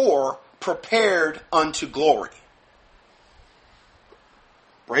afore prepared unto glory.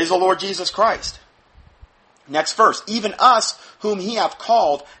 Praise the Lord Jesus Christ. Next verse. Even us whom he hath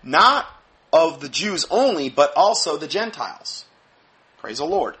called, not of the Jews only, but also the Gentiles. Praise the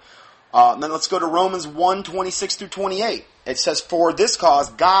Lord. Then let's go to Romans 1:26-28. It says, for this cause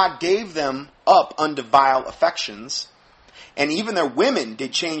God gave them up unto vile affections, and even their women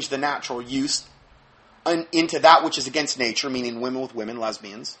did change the natural use into that which is against nature, meaning women with women,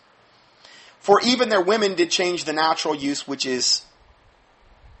 lesbians. For even their women did change the natural use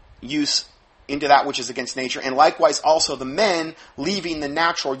into that which is against nature, and likewise also the men, leaving the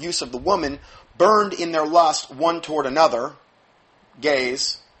natural use of the woman, burned in their lust one toward another,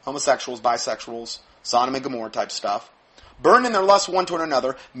 gays, homosexuals, bisexuals, Sodom and Gomorrah type stuff, burned in their lust one toward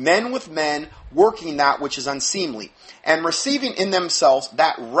another, men with men, working that which is unseemly, and receiving in themselves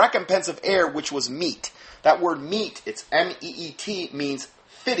that recompense of error which was meet. That word meet, it's M-E-E-T, means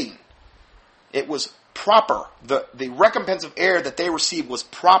fitting. It was proper. The recompense of error that they received was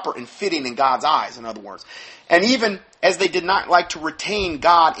proper and fitting in God's eyes, in other words. And even as they did not like to retain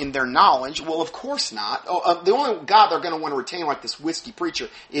God in their knowledge, well, of course not. The only God they're going to want to retain, like this whiskey preacher,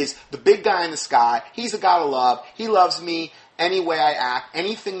 is the big guy in the sky. He's a God of love. He loves me any way I act,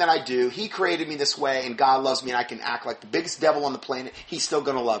 anything that I do. He created me this way, and God loves me, and I can act like the biggest devil on the planet. He's still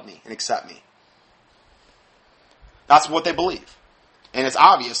going to love me and accept me. That's what they believe. And it's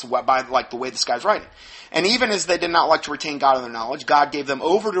obvious by the way this guy's writing. And even as they did not like to retain God in their knowledge, God gave them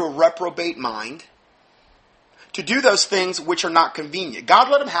over to a reprobate mind to do those things which are not convenient. God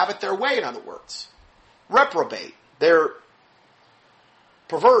let them have it their way, in other words. Reprobate. They're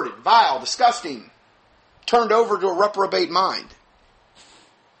perverted, vile, disgusting, turned over to a reprobate mind.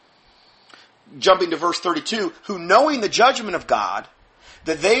 Jumping to verse 32, who knowing the judgment of God,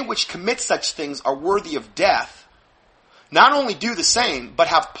 that they which commit such things are worthy of death, not only do the same, but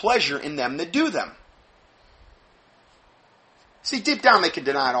have pleasure in them that do them. See, deep down they can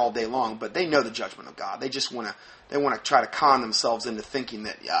deny it all day long, but they know the judgment of God. They just want to try to con themselves into thinking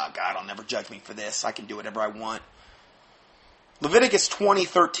that, God will never judge me for this. I can do whatever I want. Leviticus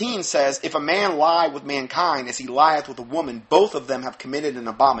 20:13 says, if a man lie with mankind as he lieth with a woman, both of them have committed an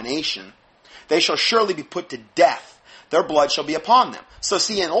abomination. They shall surely be put to death. Their blood shall be upon them. So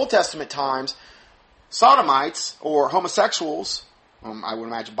see, in Old Testament times, sodomites or homosexuals, I would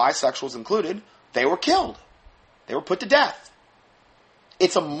imagine bisexuals included, they were killed. They were put to death.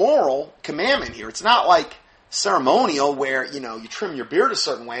 It's a moral commandment here. It's not like ceremonial where, you trim your beard a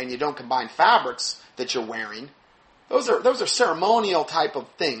certain way and you don't combine fabrics that you're wearing. Those are ceremonial type of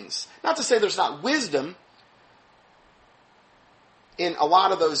things. Not to say there's not wisdom in a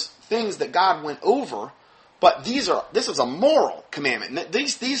lot of those things that God went over, but this is a moral commandment.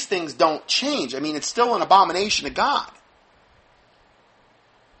 These things don't change. I mean, it's still an abomination to God.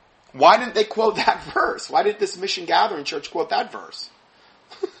 Why didn't they quote that verse? Why did this Mission Gathering Church quote that verse?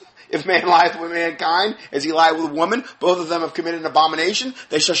 If man lieth with mankind, as he lieth with a woman, both of them have committed an abomination,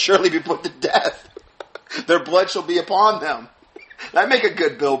 they shall surely be put to death. Their blood shall be upon them. That'd make a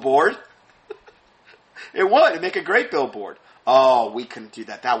good billboard. It would. It'd make a great billboard. Oh, we couldn't do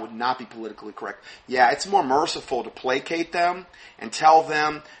that. That would not be politically correct. Yeah, it's more merciful to placate them and tell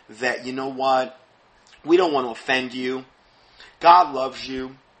them that, you know what, we don't want to offend you. God loves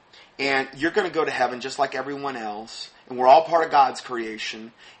you. And you're going to go to heaven just like everyone else. And we're all part of God's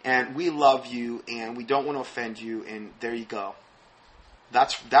creation. And we love you. And we don't want to offend you. And there you go.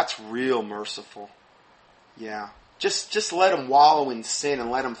 That's real merciful. Yeah. Just let them wallow in sin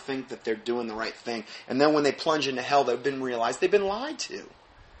and let them think that they're doing the right thing. And then when they plunge into hell, they've been realized they've been lied to.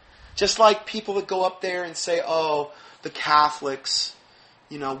 Just like people that go up there and say, oh, the Catholics,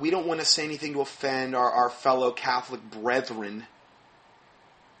 we don't want to say anything to offend our fellow Catholic brethren.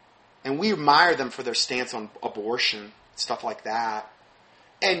 And we admire them for their stance on abortion, stuff like that.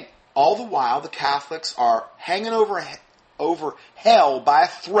 And all the while, the Catholics are hanging over hell by a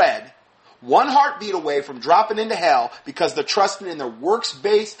thread, one heartbeat away from dropping into hell because they're trusting in their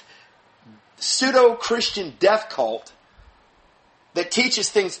works-based pseudo-Christian death cult that teaches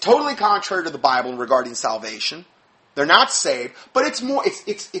things totally contrary to the Bible regarding salvation. They're not saved, but it's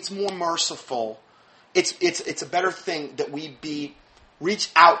more merciful. It's a better thing that we reach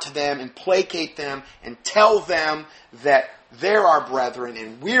out to them and placate them and tell them that they're our brethren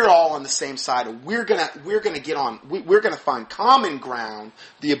and we're all on the same side and we're gonna find common ground,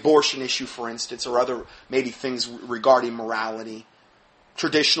 the abortion issue, for instance, or other maybe things regarding morality,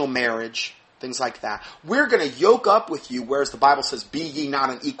 traditional marriage, things like that. We're gonna yoke up with you, whereas the Bible says, be ye not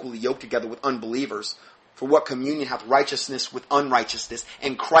unequally yoked together with unbelievers. For what communion hath righteousness with unrighteousness,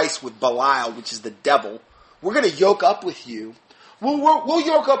 and Christ with Belial, which is the devil. We're gonna yoke up with you. We'll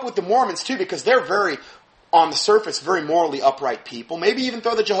yoke up with the Mormons too, because they're on the surface, very morally upright people. Maybe even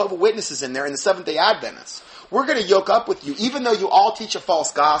throw the Jehovah's Witnesses in there and the Seventh-day Adventists. We're going to yoke up with you, even though you all teach a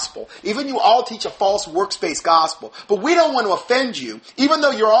false gospel. Even you all teach a false works-based gospel. But we don't want to offend you, even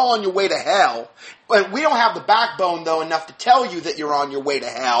though you're all on your way to hell. And we don't have the backbone, though, enough to tell you that you're on your way to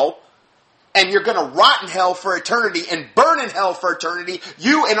hell. And you're going to rot in hell for eternity and burn in hell for eternity.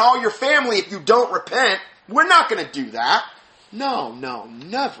 You and all your family, if you don't repent. We're not going to do that. No,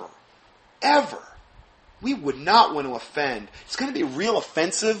 never, ever. We would not want to offend. It's going to be real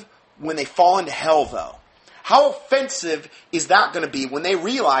offensive when they fall into hell, though. How offensive is that going to be when they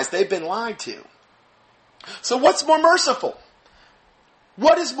realize they've been lied to? So what's more merciful?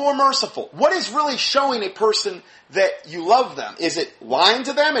 What is more merciful? What is really showing a person that you love them? Is it lying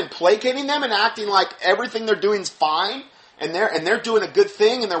to them and placating them and acting like everything they're doing is fine and they're doing a good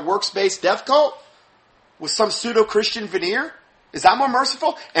thing in their works-based death cult with some pseudo-Christian veneer? Is that more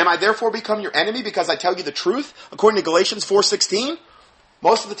merciful? Am I therefore become your enemy because I tell you the truth? According to Galatians 4:16,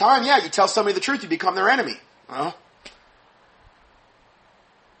 most of the time, yeah, you tell somebody the truth, you become their enemy. Well,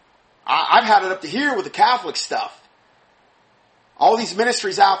 I've had it up to here with the Catholic stuff. All these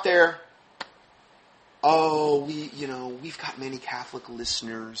ministries out there. Oh, we've got many Catholic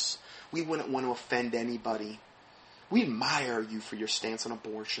listeners. We wouldn't want to offend anybody. We admire you for your stance on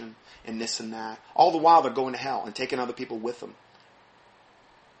abortion and this and that. All the while they're going to hell and taking other people with them.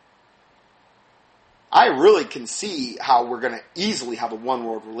 I really can see how we're going to easily have a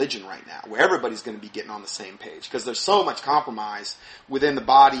one-world religion right now, where everybody's going to be getting on the same page, because there's so much compromise within the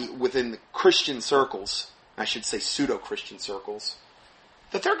body, within the Christian circles, I should say pseudo-Christian circles,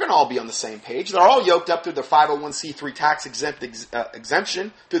 that they're going to all be on the same page. They're all yoked up through their 501c3 tax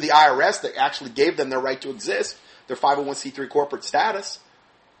exemption through the IRS that actually gave them their right to exist, their 501c3 corporate status,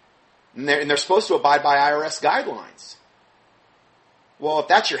 and they're supposed to abide by IRS guidelines. Well, if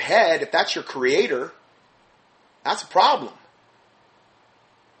that's your head, if that's your creator, that's a problem.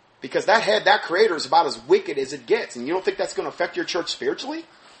 Because that creator is about as wicked as it gets. And you don't think that's going to affect your church spiritually?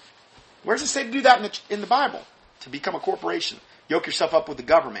 Where does it say to do that in the Bible? To become a corporation. yoke yourself up with the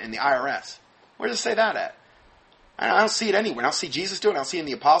government and the IRS. Where does it say that at? I don't see it anywhere. I don't see Jesus doing it. I don't see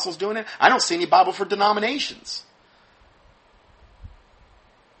any of the apostles doing it. I don't see any Bible for denominations.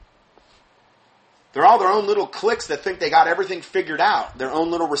 They're all their own little cliques that think they got everything figured out. Their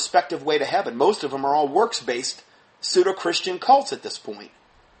own little respective way to heaven. Most of them are all works-based pseudo-Christian cults at this point.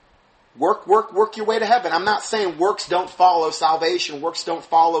 Work your way to heaven. I'm not saying works don't follow salvation. Works don't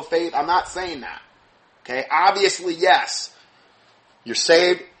follow faith. I'm not saying that. Okay? Obviously, yes. You're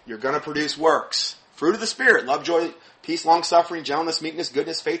saved. You're going to produce works. Fruit of the Spirit. Love, joy, peace, long-suffering, gentleness, meekness,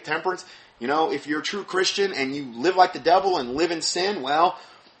 goodness, faith, temperance. You know, if you're a true Christian and you live like the devil and live in sin, well,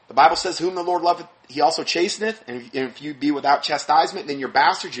 the Bible says, whom the Lord loveth, he also chasteneth. And if you be without chastisement, then you're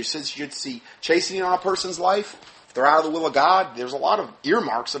bastards. You should see chastening on a person's life. If they're out of the will of God, there's a lot of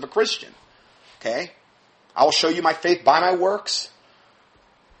earmarks of a Christian. Okay? I will show you my faith by my works.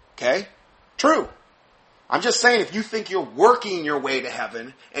 Okay? True. I'm just saying, if you think you're working your way to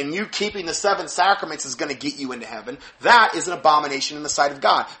heaven and you keeping the 7 sacraments is going to get you into heaven, that is an abomination in the sight of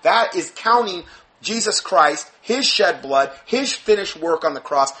God. That is counting Jesus Christ, His shed blood, His finished work on the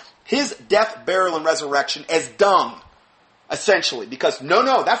cross, His death, burial, and resurrection as dung, essentially. Because,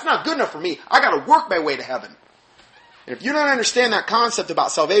 no, that's not good enough for me. I got to work my way to heaven. And if you don't understand that concept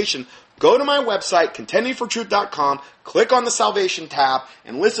about salvation, go to my website, contendingfortruth.com, click on the salvation tab,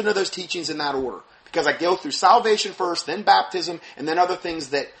 and listen to those teachings in that order. Because I go through salvation first, then baptism, and then other things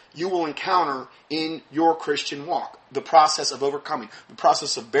that you will encounter in your Christian walk. The process of overcoming, the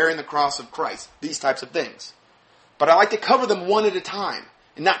process of bearing the cross of Christ, these types of things. But I like to cover them one at a time,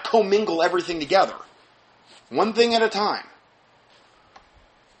 and not commingle everything together. One thing at a time.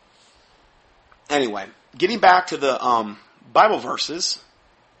 Anyway, getting back to the Bible verses,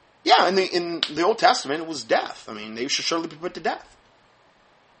 yeah, in the Old Testament it was death. I mean, they should surely be put to death.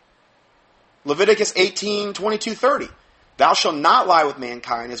 Leviticus 18:22-30. Thou shalt not lie with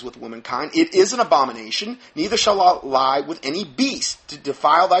mankind as with womankind. It is an abomination. Neither shalt thou lie with any beast to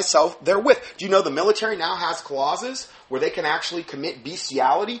defile thyself therewith. Do you know the military now has clauses where they can actually commit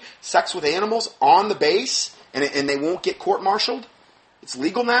bestiality, sex with animals on the base, and they won't get court-martialed? It's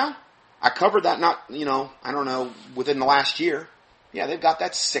legal now. I covered that within the last year. Yeah, they've got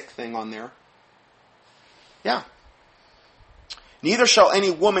that sick thing on there. Yeah. Neither shall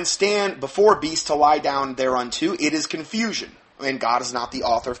any woman stand before beast to lie down thereunto. It is confusion, and God is not the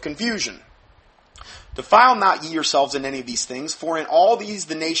author of confusion. Defile not ye yourselves in any of these things, for in all these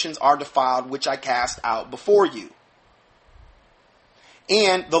the nations are defiled, which I cast out before you.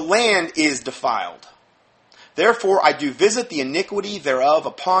 And the land is defiled. Therefore I do visit the iniquity thereof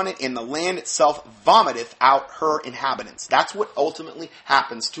upon it, and the land itself vomiteth out her inhabitants. That's what ultimately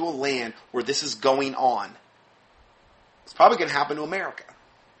happens to a land where this is going on. It's probably going to happen to America,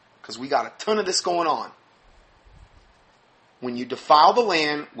 because we got a ton of this going on. When you defile the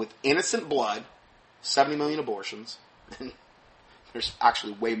land with innocent blood, 70 million abortions, and there's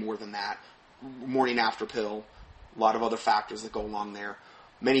actually way more than that, morning after pill, a lot of other factors that go along there.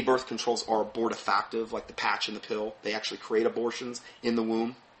 Many birth controls are abortifactive, like the patch in the pill. They actually create abortions in the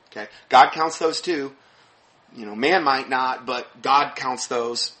womb. Okay, God counts those too. Man might not, but God counts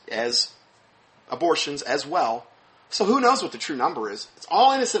those as abortions as well. So who knows what the true number is? It's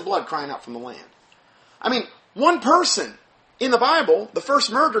all innocent blood crying out from the land. I mean, one person in the Bible, the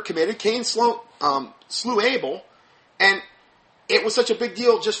first murder committed, Cain slew Abel, and it was such a big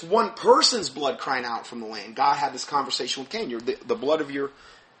deal, just one person's blood crying out from the land. God had this conversation with Cain. The blood of your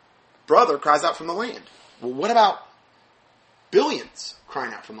brother cries out from the land. Well, what about billions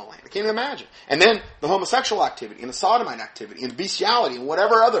crying out from the land? I can't even imagine. And then the homosexual activity, and the sodomite activity, and the bestiality, and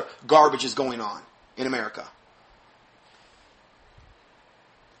whatever other garbage is going on in America.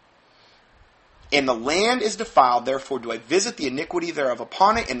 And the land is defiled, therefore do I visit the iniquity thereof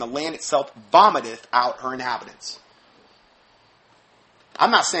upon it, and the land itself vomiteth out her inhabitants.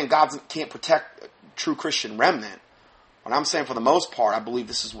 I'm not saying God can't protect a true Christian remnant, but I'm saying for the most part, I believe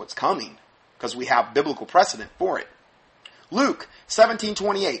this is what's coming, because we have biblical precedent for it. Luke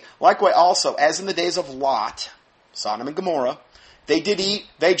 17:28. Likewise also, as in the days of Lot, Sodom and Gomorrah, they did eat,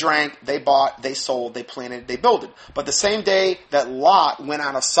 they drank, they bought, they sold, they planted, they builded. But the same day that Lot went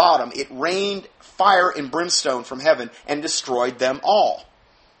out of Sodom, it rained fire and brimstone from heaven and destroyed them all.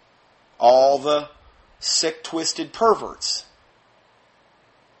 All the sick, twisted perverts.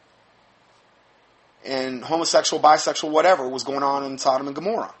 And homosexual, bisexual, whatever was going on in Sodom and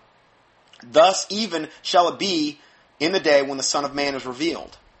Gomorrah. Thus even shall it be in the day when the Son of Man is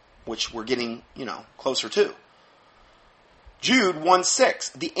revealed, which we're getting, closer to. Jude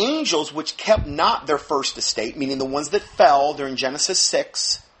 1:6. The angels which kept not their first estate, meaning the ones that fell during Genesis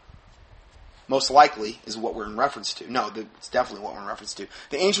 6, most likely is what we're in reference to. No, it's definitely what we're in reference to.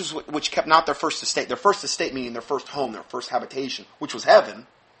 The angels which kept not their first estate meaning their first home, their first habitation, which was heaven,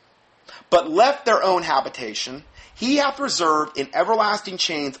 but left their own habitation, he hath reserved in everlasting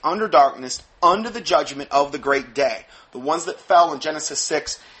chains under darkness, under the judgment of the great day. The ones that fell in Genesis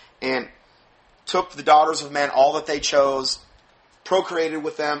 6 and took the daughters of men, all that they chose, procreated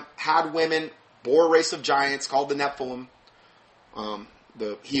with them, had women, bore a race of giants called the Nephilim,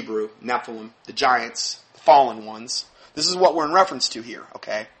 the Hebrew, Nephilim, the giants, the fallen ones. This is what we're in reference to here,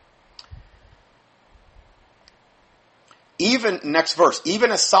 okay? Even, next verse, even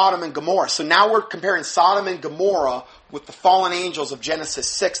as Sodom and Gomorrah. So now we're comparing Sodom and Gomorrah with the fallen angels of Genesis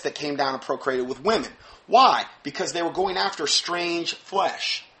 6 that came down and procreated with women. Why? Because they were going after strange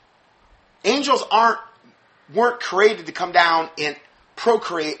flesh. Angels weren't created to come down and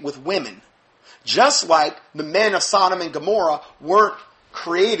procreate with women. Just like the men of Sodom and Gomorrah weren't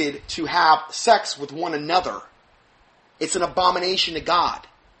created to have sex with one another. It's an abomination to God.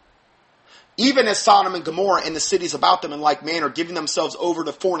 Even as Sodom and Gomorrah and the cities about them in like manner, giving themselves over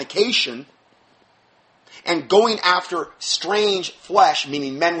to fornication and going after strange flesh,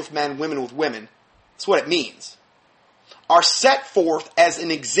 meaning men with men, women with women, that's what it means, are set forth as an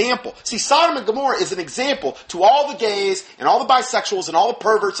example. See, Sodom and Gomorrah is an example to all the gays and all the bisexuals and all the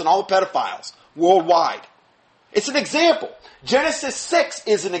perverts and all the pedophiles worldwide. It's an example. Genesis 6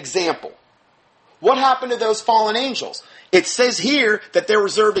 is an example. What happened to those fallen angels? It says here that they're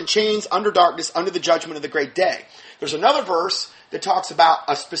reserved in chains under darkness, under the judgment of the great day. There's another verse that talks about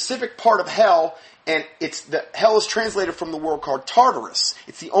a specific part of hell, and hell is translated from the word called Tartarus.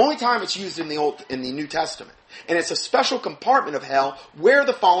 It's the only time it's used in the New Testament. And it's a special compartment of hell where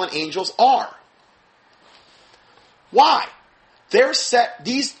the fallen angels are. Why?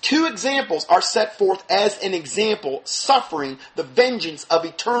 These two examples are set forth as an example, suffering the vengeance of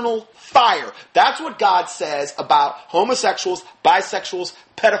eternal fire. That's what God says about homosexuals, bisexuals,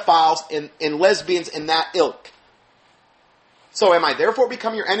 pedophiles, and lesbians in that ilk. So am I therefore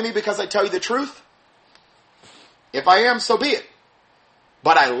become your enemy because I tell you the truth? If I am, so be it.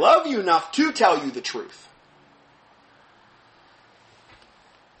 But I love you enough to tell you the truth.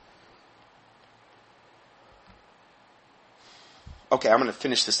 Okay, I'm going to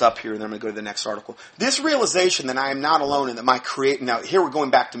finish this up here, and then I'm going to go to the next article. This realization that I am not alone and that my Creator... Now, here we're going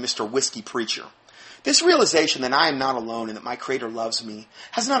back to Mr. Whiskey Preacher. This realization that I am not alone and that my Creator loves me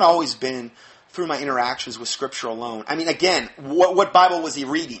has not always been through my interactions with Scripture alone. I mean, again, what Bible was he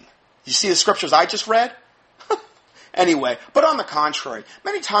reading? You see the Scriptures I just read? Anyway, but on the contrary,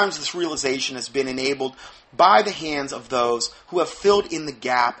 many times this realization has been enabled by the hands of those who have filled in the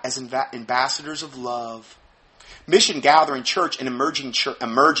gap as ambassadors of love. Mission Gathering Church and emerging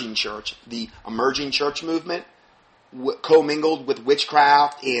church, the emerging church movement, commingled with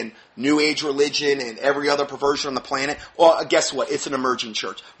witchcraft and New Age religion and every other perversion on the planet. Well, guess what? It's an emerging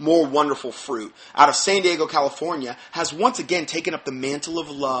church. More wonderful fruit. Out of San Diego, California, has once again taken up the mantle of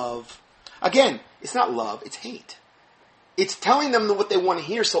love. Again, it's not love, it's hate. It's telling them what they want to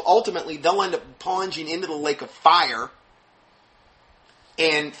hear, so ultimately they'll end up plunging into the lake of fire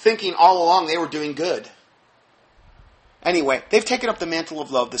and thinking all along they were doing good. Anyway, they've taken up the mantle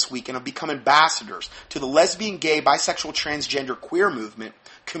of love this week and have become ambassadors to the lesbian, gay, bisexual, transgender, queer movement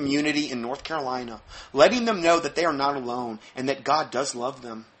community in North Carolina, letting them know that they are not alone and that God does love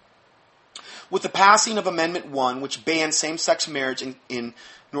them. With the passing of Amendment 1, which banned same-sex marriage in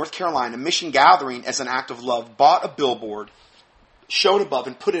North Carolina, Mission Gathering, as an act of love, bought a billboard, showed above,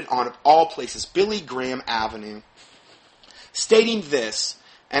 and put it on, of all places, Billy Graham Avenue, stating this,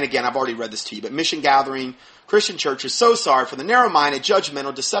 and again, I've already read this to you, but Mission Gathering Christian Church is so sorry for the narrow-minded,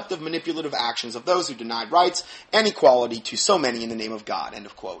 judgmental, deceptive, manipulative actions of those who denied rights and equality to so many in the name of God. End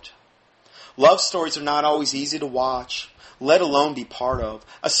of quote. Love stories are not always easy to watch, let alone be part of,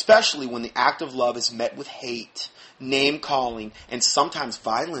 especially when the act of love is met with hate, name-calling, and sometimes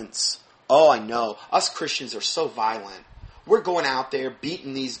violence. Oh, I know. Us Christians are so violent. We're going out there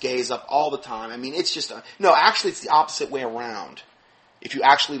beating these gays up all the time. I mean, it's just... actually, it's the opposite way around. If you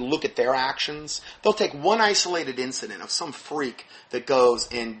actually look at their actions, they'll take one isolated incident of some freak that goes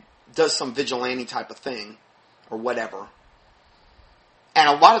and does some vigilante type of thing, or whatever. And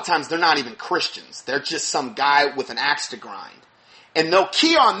a lot of times they're not even Christians. They're just some guy with an axe to grind. And they'll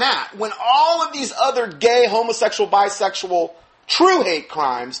key on that when all of these other gay, homosexual, bisexual, true hate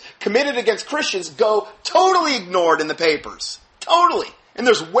crimes committed against Christians go totally ignored in the papers. Totally. And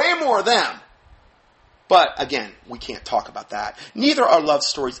there's way more of them. But, again, we can't talk about that. Neither are love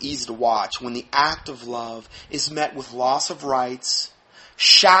stories easy to watch when the act of love is met with loss of rights,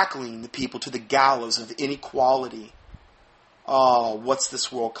 shackling the people to the gallows of inequality. what's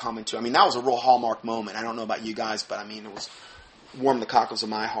this world coming to? I mean, that was a real hallmark moment. I don't know about you guys, but I mean, it was warmed the cockles of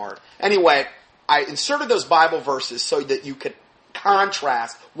my heart. Anyway, I inserted those Bible verses so that you could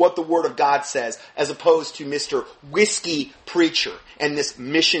contrast what the Word of God says as opposed to Mr. Whiskey Preacher and this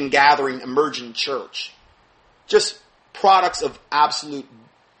mission gathering emerging church. Just products of absolute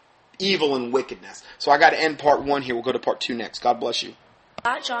evil and wickedness. So I got to end part 1 here. We'll go to part 2 next. God bless you.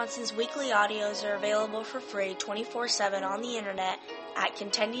 Scott Johnson's weekly audios are available for free 24/7 on the internet at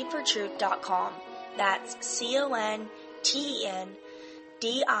contendingfortruth.com. That's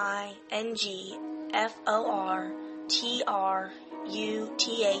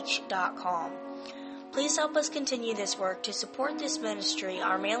CONTENDINGFORTRUTH.com. Please help us continue this work. To support this ministry,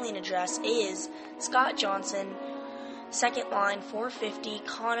 our mailing address is Scott Johnson, 2nd line 450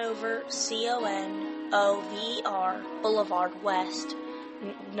 Conover, CONOVR Boulevard West,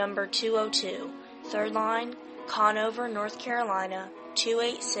 number 202. 3rd line, Conover, North Carolina,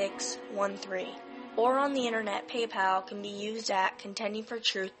 28613. Or on the internet, PayPal can be used at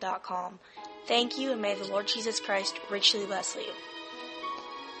contendingfortruth.com. Thank you, and may the Lord Jesus Christ richly bless you.